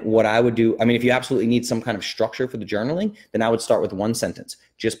 then what I would do, if you absolutely need some kind of structure for the journaling, then I would start with one sentence.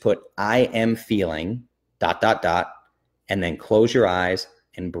 Just put, I am feeling ... and then close your eyes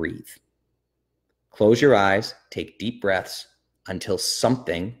and breathe. Close your eyes, take deep breaths until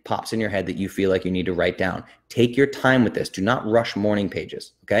something pops in your head that you feel like you need to write down. Take your time with this. Do not rush morning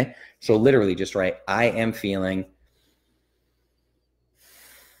pages, okay? So literally just write, I am feeling.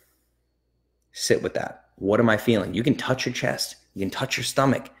 Sit with that. What am I feeling? You can touch your chest. You can touch your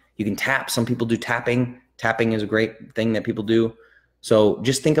stomach. You can tap. Some people do tapping. Tapping is a great thing that people do. So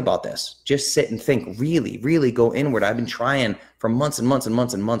just think about this. Just sit and think. Really, really go inward. I've been trying for months and months and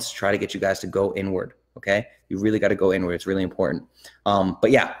months and months to try to get you guys to go inward, okay? You really got to go inward. It's really important. But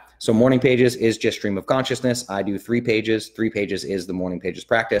yeah, so morning pages is just stream of consciousness. I do 3 pages. 3 pages is the morning pages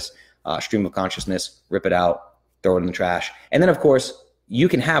practice. Stream of consciousness, rip it out, throw it in the trash. And then, of course, you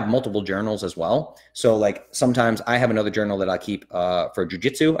can have multiple journals as well. So like sometimes I have another journal that I keep for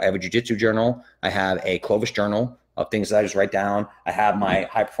jujitsu. I have a jujitsu journal. I have a Clovis journal of things that I just write down. I have my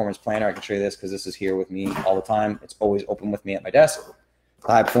high performance planner. I can show you this because this is here with me all the time. It's always open with me at my desk.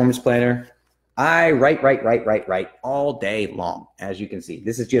 High performance planner. I write all day long, as you can see.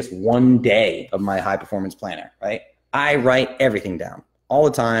 This is just one day of my high performance planner, right? I write everything down all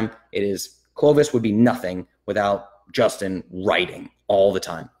the time. It is Clovis would be nothing without Justin writing all the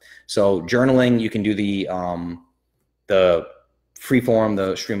time. So journaling, you can do the freeform,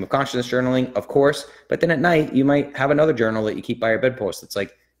 the stream of consciousness journaling, of course, but then at night you might have another journal that you keep by your bedpost. It's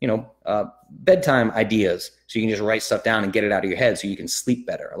like, bedtime ideas. So you can just write stuff down and get it out of your head so you can sleep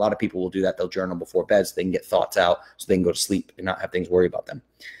better. A lot of people will do that. They'll journal before bed so they can get thoughts out so they can go to sleep and not have things worry about them.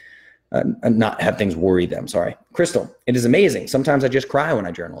 Not have things worry them, sorry. Crystal, it is amazing. Sometimes I just cry when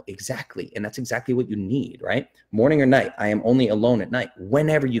I journal. Exactly. And that's exactly what you need, right? Morning or night, I am only alone at night.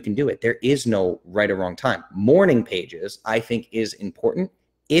 Whenever you can do it. There is no right or wrong time. Morning pages, I think, is important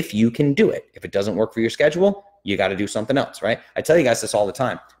if you can do it. If it doesn't work for your schedule, you got to do something else, right? I tell you guys this all the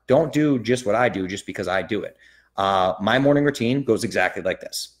time. Don't do just what I do just because I do it. My morning routine goes exactly like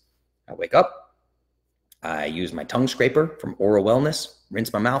this. I wake up. I use my tongue scraper from Oral Wellness,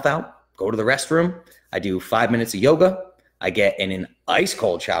 rinse my mouth out. Go to the restroom. I do 5 minutes of yoga. I get in an ice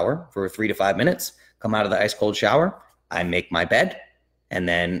cold shower for 3 to 5 minutes. Come out of the ice cold shower. I make my bed. And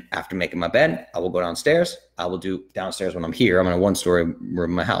then after making my bed, I will go downstairs. I will do downstairs when I'm here. I'm in a 1-story room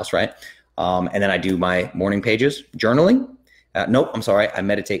in my house, right? And then I do my morning pages, journaling. Nope, I'm sorry. I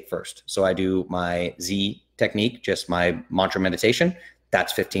meditate first. So I do my Z technique, just my mantra meditation.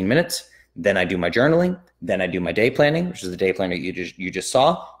 That's 15 minutes. Then I do my journaling. Then I do my day planning, which is the day planner you just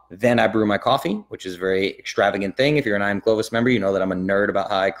saw. Then I brew my coffee, which is a very extravagant thing. If you're an I Am Clovis member, you know that I'm a nerd about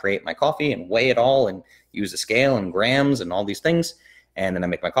how I create my coffee and weigh it all and use a scale and grams and all these things. And then I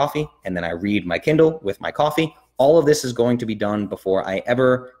make my coffee and then I read my Kindle with my coffee. All of this is going to be done before I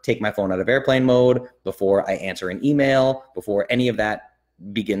ever take my phone out of airplane mode, before I answer an email, before any of that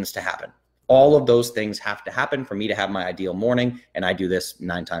begins to happen. All of those things have to happen for me to have my ideal morning. And I do this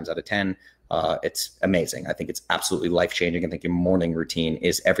 9 times out of 10. It's amazing. I think it's absolutely life-changing. I think your morning routine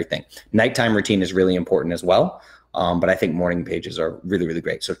is everything. Nighttime routine is really important as well. But I think morning pages are really, really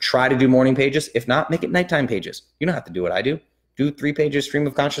great. So try to do morning pages. If not, make it nighttime pages. You don't have to do what I do. Do 3 pages stream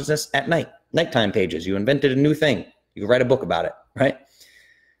of consciousness at night. Nighttime pages. You invented a new thing. You can write a book about it, right?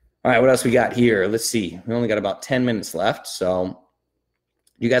 All right, what else we got here? Let's see. We only got about 10 minutes left. So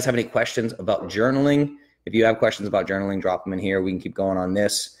do you guys have any questions about journaling? If you have questions about journaling, drop them in here. We can keep going on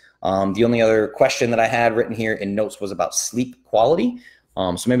this. The only other question that I had written here in notes was about sleep quality.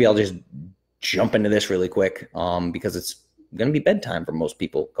 So maybe I'll just jump into this really quick because it's going to be bedtime for most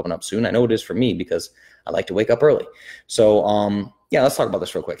people coming up soon. I know it is for me because I like to wake up early. So yeah, let's talk about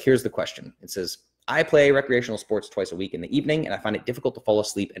this real quick. Here's the question. It says, I play recreational sports twice a week in the evening, and I find it difficult to fall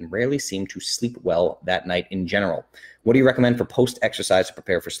asleep and rarely seem to sleep well that night in general. What do you recommend for post-exercise to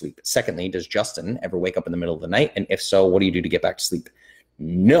prepare for sleep? Secondly, does Justin ever wake up in the middle of the night? And if so, what do you do to get back to sleep?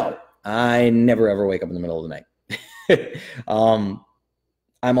 No, I never ever wake up in the middle of the night.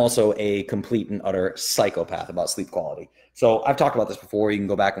 I'm also a complete and utter psychopath about sleep quality. So I've talked about this before. You can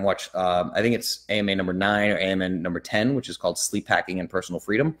go back and watch, I think it's AMA number 9 or AMA number 10, which is called Sleep Hacking and Personal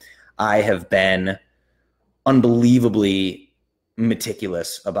Freedom. I have been unbelievably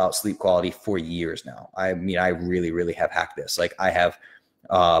meticulous about sleep quality for years now. I mean, I really, really have hacked this. Like I have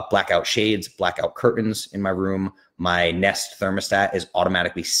blackout shades, blackout curtains in my room. My Nest thermostat is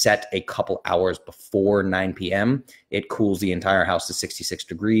automatically set a couple hours before 9 p.m. It cools the entire house to 66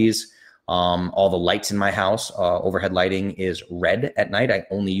 degrees. All the lights in my house, overhead lighting is red at night. I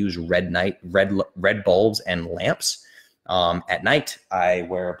only use red bulbs and lamps. At night, I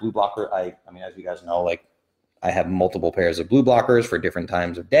wear a blue blocker. I mean, as you guys know, like I have multiple pairs of blue blockers for different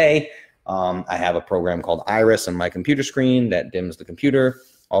times of day. I have a program called Iris on my computer screen that dims the computer,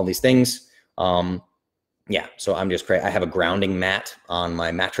 all these things. Yeah, so I'm just crazy. I have a grounding mat on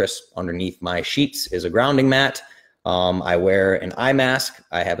my mattress. Underneath my sheets is a grounding mat. I wear an eye mask.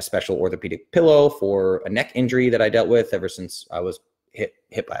 I have a special orthopedic pillow for a neck injury that I dealt with ever since I was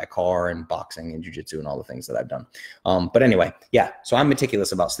hit by a car and boxing and jiu-jitsu and all the things that I've done. But anyway, yeah, so I'm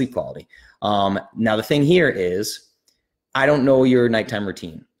meticulous about sleep quality. Now the thing here is I don't know your nighttime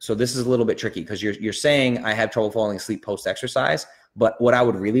routine. So this is a little bit tricky because you're saying I have trouble falling asleep post-exercise. But what I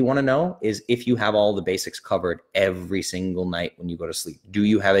would really want to know is if you have all the basics covered every single night when you go to sleep. Do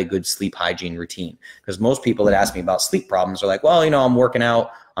you have a good sleep hygiene routine? Because most people that ask me about sleep problems are like, well, you know, I'm working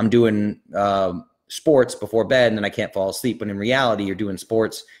out, I'm doing sports before bed, and then I can't fall asleep. But in reality, you're doing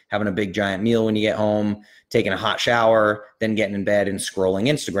sports, having a big giant meal when you get home, taking a hot shower, then getting in bed and scrolling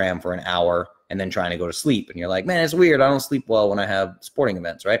Instagram for an hour, and then trying to go to sleep. And you're like, man, it's weird. I don't sleep well when I have sporting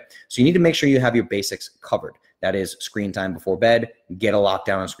events, right? So you need to make sure you have your basics covered. That is screen time before bed. Get a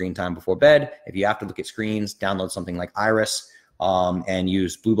lockdown on screen time before bed. If you have to look at screens, download something like Iris. and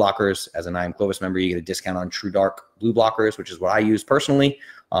use blue blockers. As an I Am Clovis member, you get a discount on True Dark blue blockers, which is what I use personally.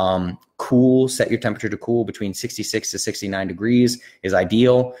 Cool, set your temperature to cool between 66 to 69 degrees is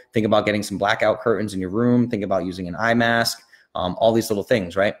ideal. Think about getting some blackout curtains in your room. Think about using an eye mask, all these little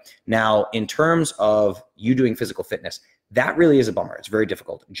things, right? Now, in terms of you doing physical fitness, that really is a bummer. It's very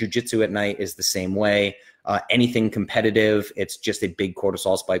difficult. Jiu-jitsu at night is the same way. Anything competitive, it's just a big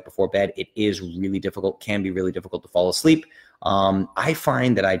cortisol spike before bed. It is really difficult, can be really difficult to fall asleep. I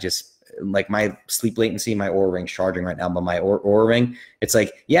find that I just, like my sleep latency, my Oura Ring's charging right now, but my Oura Ring, it's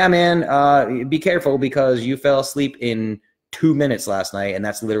like, yeah, man, be careful because you fell asleep in 2 minutes last night, and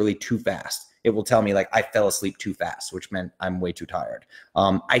that's literally too fast. It will tell me like I fell asleep too fast, which meant I'm way too tired.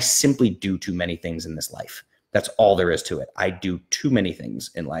 I simply do too many things in this life. That's all there is to it. I do too many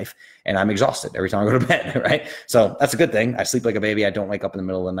things in life, and I'm exhausted every time I go to bed, right? So that's a good thing. I sleep like a baby. I don't wake up in the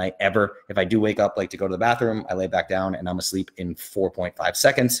middle of the night ever. If I do wake up, like to go to the bathroom, I lay back down and I'm asleep in 4.5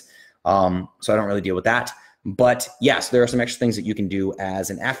 seconds. So I don't really deal with that. But yes, there are some extra things that you can do as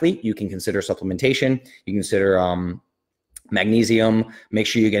an athlete. You can consider supplementation. You can consider magnesium. Make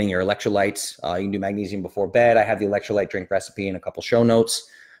sure you're getting your electrolytes. You can do magnesium before bed. I have the electrolyte drink recipe in a couple show notes.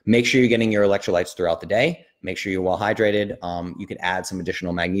 Make sure you're getting your electrolytes throughout the day. Make sure you're well hydrated. You can add some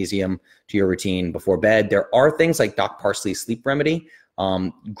additional magnesium to your routine before bed. There are things like Doc Parsley Sleep Remedy.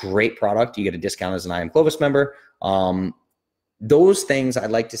 Great product. You get a discount as an I Am Clovis member. Those things I'd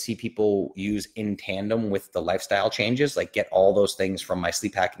like to see people use in tandem with the lifestyle changes, like get all those things from my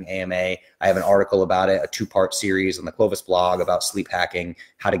sleep hacking AMA. I have an article about it, a 2-part series on the Clovis blog about sleep hacking,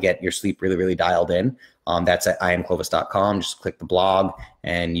 how to get your sleep really, really dialed in. That's at iamclovis.com. Just click the blog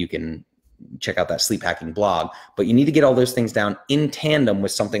and you can check out that sleep hacking blog. But you need to get all those things down in tandem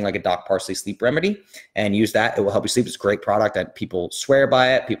with something like a Doc Parsley Sleep Remedy and use that. It will help you sleep. It's a great product that people swear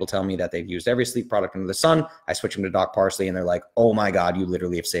by it. People tell me that they've used every sleep product under the sun. I switch them to Doc Parsley and they're like, oh my God, you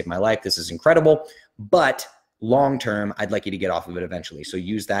literally have saved my life. This is incredible. But long-term, I'd like you to get off of it eventually. So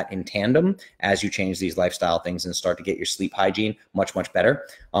use that in tandem as you change these lifestyle things and start to get your sleep hygiene much, much better.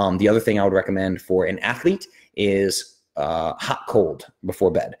 The other thing I would recommend for an athlete is hot cold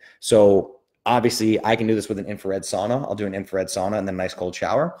before bed. So obviously I can do this with an infrared sauna. I'll do an infrared sauna and then a nice cold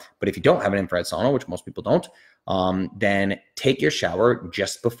shower. But if you don't have an infrared sauna, which most people don't, then take your shower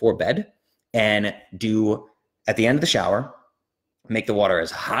just before bed and do at the end of the shower, make the water as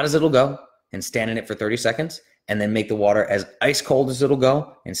hot as it'll go and stand in it for 30 seconds. And then make the water as ice cold as it'll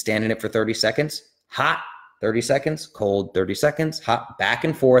go and stand in it for 30 seconds. Hot, 30 seconds, cold, 30 seconds, hot, back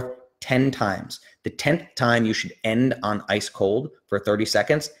and forth 10 times. The 10th time you should end on ice cold for 30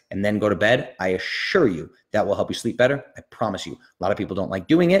 seconds and then go to bed. I assure you that will help you sleep better. I promise you. A lot of people don't like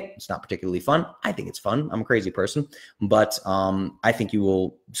doing it. It's not particularly fun. I think it's fun. I'm a crazy person, but I think you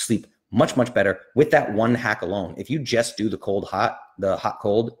will sleep much, much better with that one hack alone. If you just do the hot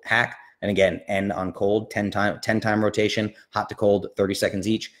cold hack, and again, end on cold, 10 time rotation, hot to cold, 30 seconds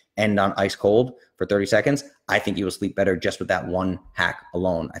each, end on ice cold for 30 seconds. I think you will sleep better just with that one hack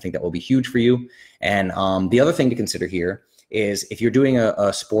alone. I think that will be huge for you. And the other thing to consider here is if you're doing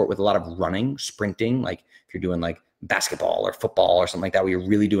a sport with a lot of running, sprinting, like if you're doing like basketball or football or something like that, where you're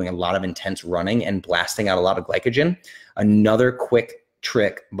really doing a lot of intense running and blasting out a lot of glycogen, another quick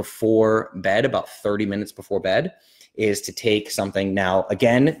trick before bed, about 30 minutes before bed, is to take something. Now,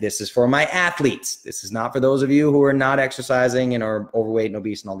 again, this is for my athletes. This is not for those of you who are not exercising and are overweight and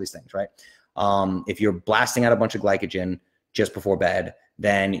obese and all these things, right? If you're blasting out a bunch of glycogen just before bed,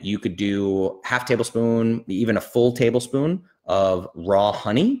 then you could do half tablespoon, even a full tablespoon of raw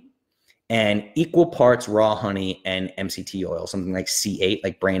honey and equal parts raw honey and MCT oil, something like C8,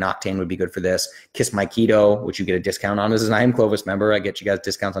 like Brain Octane would be good for this. Kiss My Keto, which you get a discount on as an I Am Clovis member. I get you guys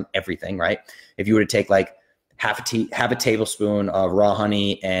discounts on everything, right? If you were to take like half a tablespoon of raw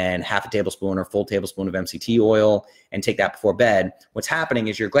honey and half a tablespoon or full tablespoon of MCT oil and take that before bed, what's happening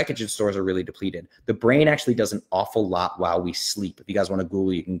is your glycogen stores are really depleted. The brain actually does an awful lot while we sleep. If you guys want to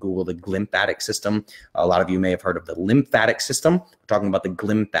Google, you can Google the glymphatic system. A lot of you may have heard of the lymphatic system. We're talking about the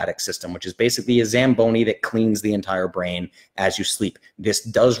glymphatic system, which is basically a Zamboni that cleans the entire brain as you sleep. This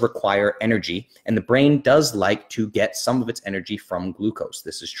does require energy, and the brain does like to get some of its energy from glucose.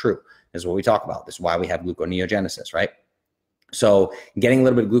 This is true. This is what we talk about. This is why we have gluconeogenesis, right? So getting a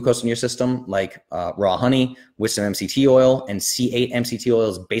little bit of glucose in your system, like raw honey with some MCT oil, and C8 MCT oil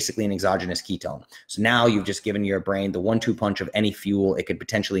is basically an exogenous ketone. So now you've just given your brain the 1-2 punch of any fuel it could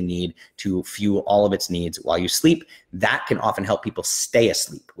potentially need to fuel all of its needs while you sleep. That can often help people stay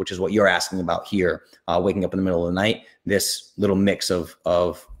asleep, which is what you're asking about here, waking up in the middle of the night. This little mix of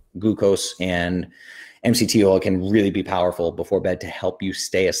glucose and MCT oil can really be powerful before bed to help you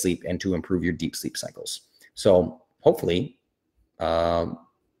stay asleep and to improve your deep sleep cycles. So hopefully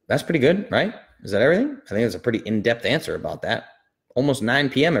That's pretty good, right? Is that everything? I think it's a pretty in-depth answer about that. Almost 9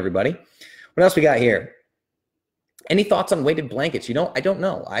 p.m., everybody. What else we got here? Any thoughts on weighted blankets? You know, I don't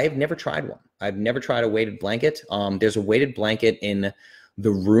know. I've never tried one. I've never tried a weighted blanket. There's a weighted blanket in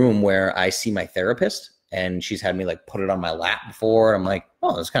the room where I see my therapist, and she's had me like put it on my lap before. I'm like,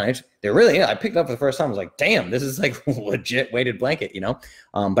 oh, that's kind of interesting. They're really, yeah, I picked it up for the first time. I was like, damn, this is like legit weighted blanket, you know?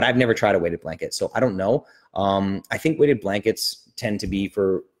 But I've never tried a weighted blanket, so I don't know. I think weighted blankets tend to be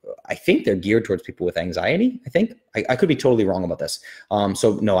for, I think they're geared towards people with anxiety. I think I could be totally wrong about this.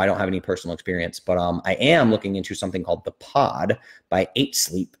 So no, I don't have any personal experience, but I am looking into something called The Pod by 8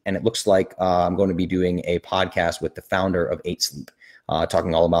 Sleep. And it looks like I'm going to be doing a podcast with the founder of 8 Sleep,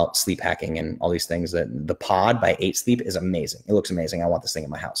 talking all about sleep hacking and all these things. That The Pod by 8 Sleep is amazing. It looks amazing. I want this thing in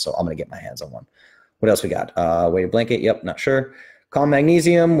my house, so I'm going to get my hands on one. What else we got? Weighted blanket. Yep. Not sure. Calm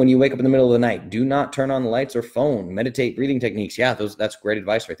magnesium when you wake up in the middle of the night. Do not turn on the lights or phone. Meditate, breathing techniques. Yeah, that's great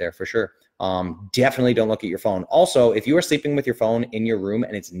advice right there for sure. Definitely don't look at your phone. Also, if you are sleeping with your phone in your room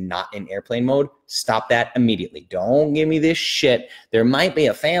and it's not in airplane mode, stop that immediately. Don't give me this shit. There might be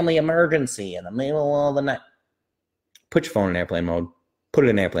a family emergency in the middle of the night. Put your phone in airplane mode. Put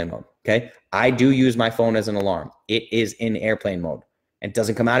it in airplane mode, okay? I do use my phone as an alarm. It is in airplane mode. It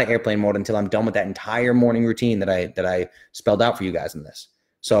doesn't come out of airplane mode until I'm done with that entire morning routine that I spelled out for you guys in this.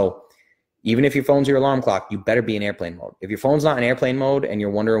 So even if your phone's your alarm clock, you better be in airplane mode. If your phone's not in airplane mode and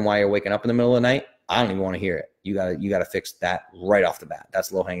you're wondering why you're waking up in the middle of the night, I don't even want to hear it. You gotta fix that right off the bat.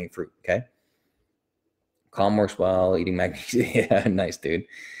 That's low-hanging fruit, okay? Calm works well, eating magnesium. Yeah, nice, dude.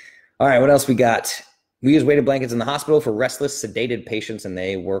 All right, what else we got? We use weighted blankets in the hospital for restless, sedated patients, and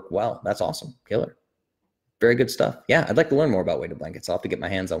they work well. That's awesome. Killer. Very good stuff. Yeah, I'd like to learn more about weighted blankets. I'll have to get my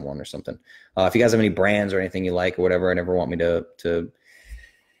hands on one or something. If you guys have any brands or anything you like or whatever and ever want me to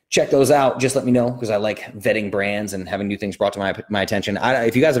check those out, just let me know, because I like vetting brands and having new things brought to my attention.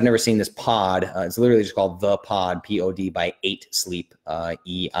 If you guys have never seen this pod, it's literally just called The Pod, P-O-D, by 8 Sleep,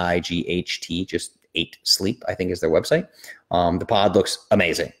 E-I-G-H-T, just 8 Sleep, I think is their website. The pod looks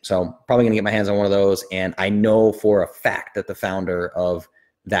amazing. So probably going to get my hands on one of those. And I know for a fact that the founder of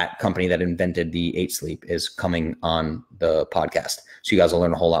that company that invented the 8 Sleep is coming on the podcast. So you guys will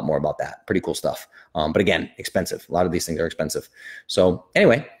learn a whole lot more about that. Pretty cool stuff. But again, expensive. A lot of these things are expensive. So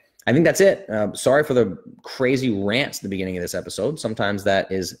anyway, I think that's it. Sorry for the crazy rants at the beginning of this episode. Sometimes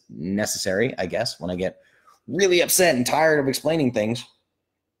that is necessary, I guess, when I get really upset and tired of explaining things.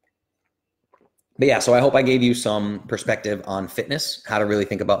 But yeah, so I hope I gave you some perspective on fitness, how to really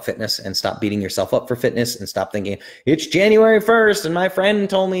think about fitness and stop beating yourself up for fitness and stop thinking, it's January 1st and my friend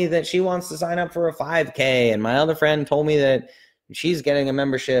told me that she wants to sign up for a 5K and my other friend told me that she's getting a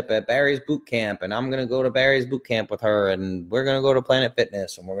membership at Barry's Boot Camp and I'm going to go to Barry's Boot Camp with her and we're going to go to Planet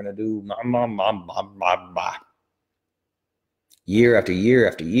Fitness and we're going to do year after year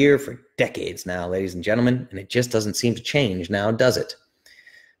after year for decades now, ladies and gentlemen, and it just doesn't seem to change now, does it?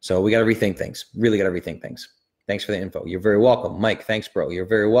 So we got to rethink things. Really got to rethink things. Thanks for the info. You're very welcome. Mike, thanks, bro. You're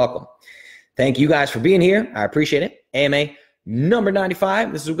very welcome. Thank you guys for being here. I appreciate it. AMA number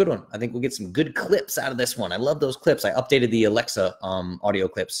 95. This is a good one. I think we'll get some good clips out of this one. I love those clips. I updated the Alexa audio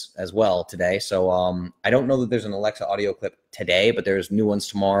clips as well today. So I don't know that there's an Alexa audio clip today, but there's new ones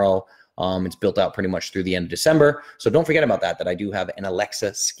tomorrow. It's built out pretty much through the end of December. So don't forget about that I do have an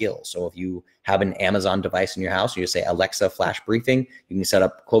Alexa skill. So if you have an Amazon device in your house, you just say Alexa flash briefing, you can set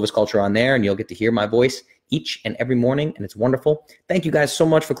up Clovis Culture on there and you'll get to hear my voice each and every morning. And it's wonderful. Thank you guys so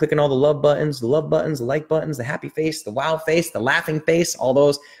much for clicking all the love buttons, the like buttons, the happy face, the wow face, the laughing face, all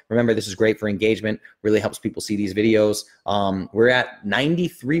those. Remember, this is great for engagement, really helps people see these videos. We're at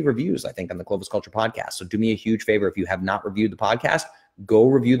 93 reviews, I think, on the Clovis Culture podcast. So do me a huge favor. If you have not reviewed the podcast, go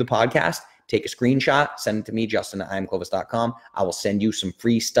review the podcast, take a screenshot, send it to me, justin@imclovis.com. I will send you some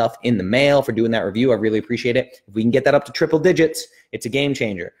free stuff in the mail for doing that review. I really appreciate it. If we can get that up to triple digits, it's a game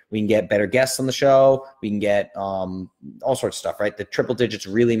changer. We can get better guests on the show. We can get all sorts of stuff, right? The triple digits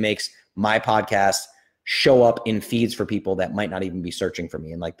really makes my podcast show up in feeds for people that might not even be searching for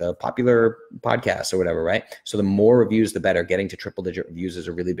me in like the popular podcasts or whatever, right? So the more reviews, the better. Getting to triple digit reviews is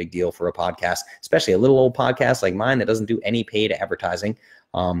a really big deal for a podcast, especially a little old podcast like mine that doesn't do any paid advertising.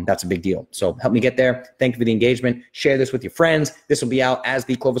 That's a big deal. So help me get there. Thank you for the engagement. Share this with your friends. This will be out as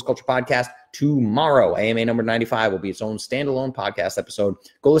the Clovis Culture podcast tomorrow. AMA number 95 will be its own standalone podcast episode.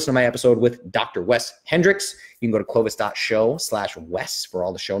 Go listen to my episode with Dr. Wes Hendricks. You can go to clovis.show/Wes for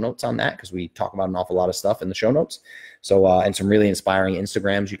all the show notes on that, because we talk about an awful lot of stuff in the show notes. So, and some really inspiring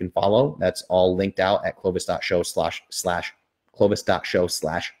Instagrams you can follow. That's all linked out at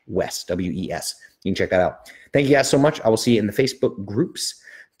clovis.show/Wes, W-E-S. You can check that out. Thank you guys so much. I will see you in the Facebook groups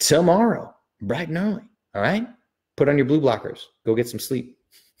tomorrow, bright and early. All right? Put on your blue blockers. Go get some sleep.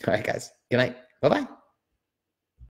 All right, guys. Good night. Bye-bye.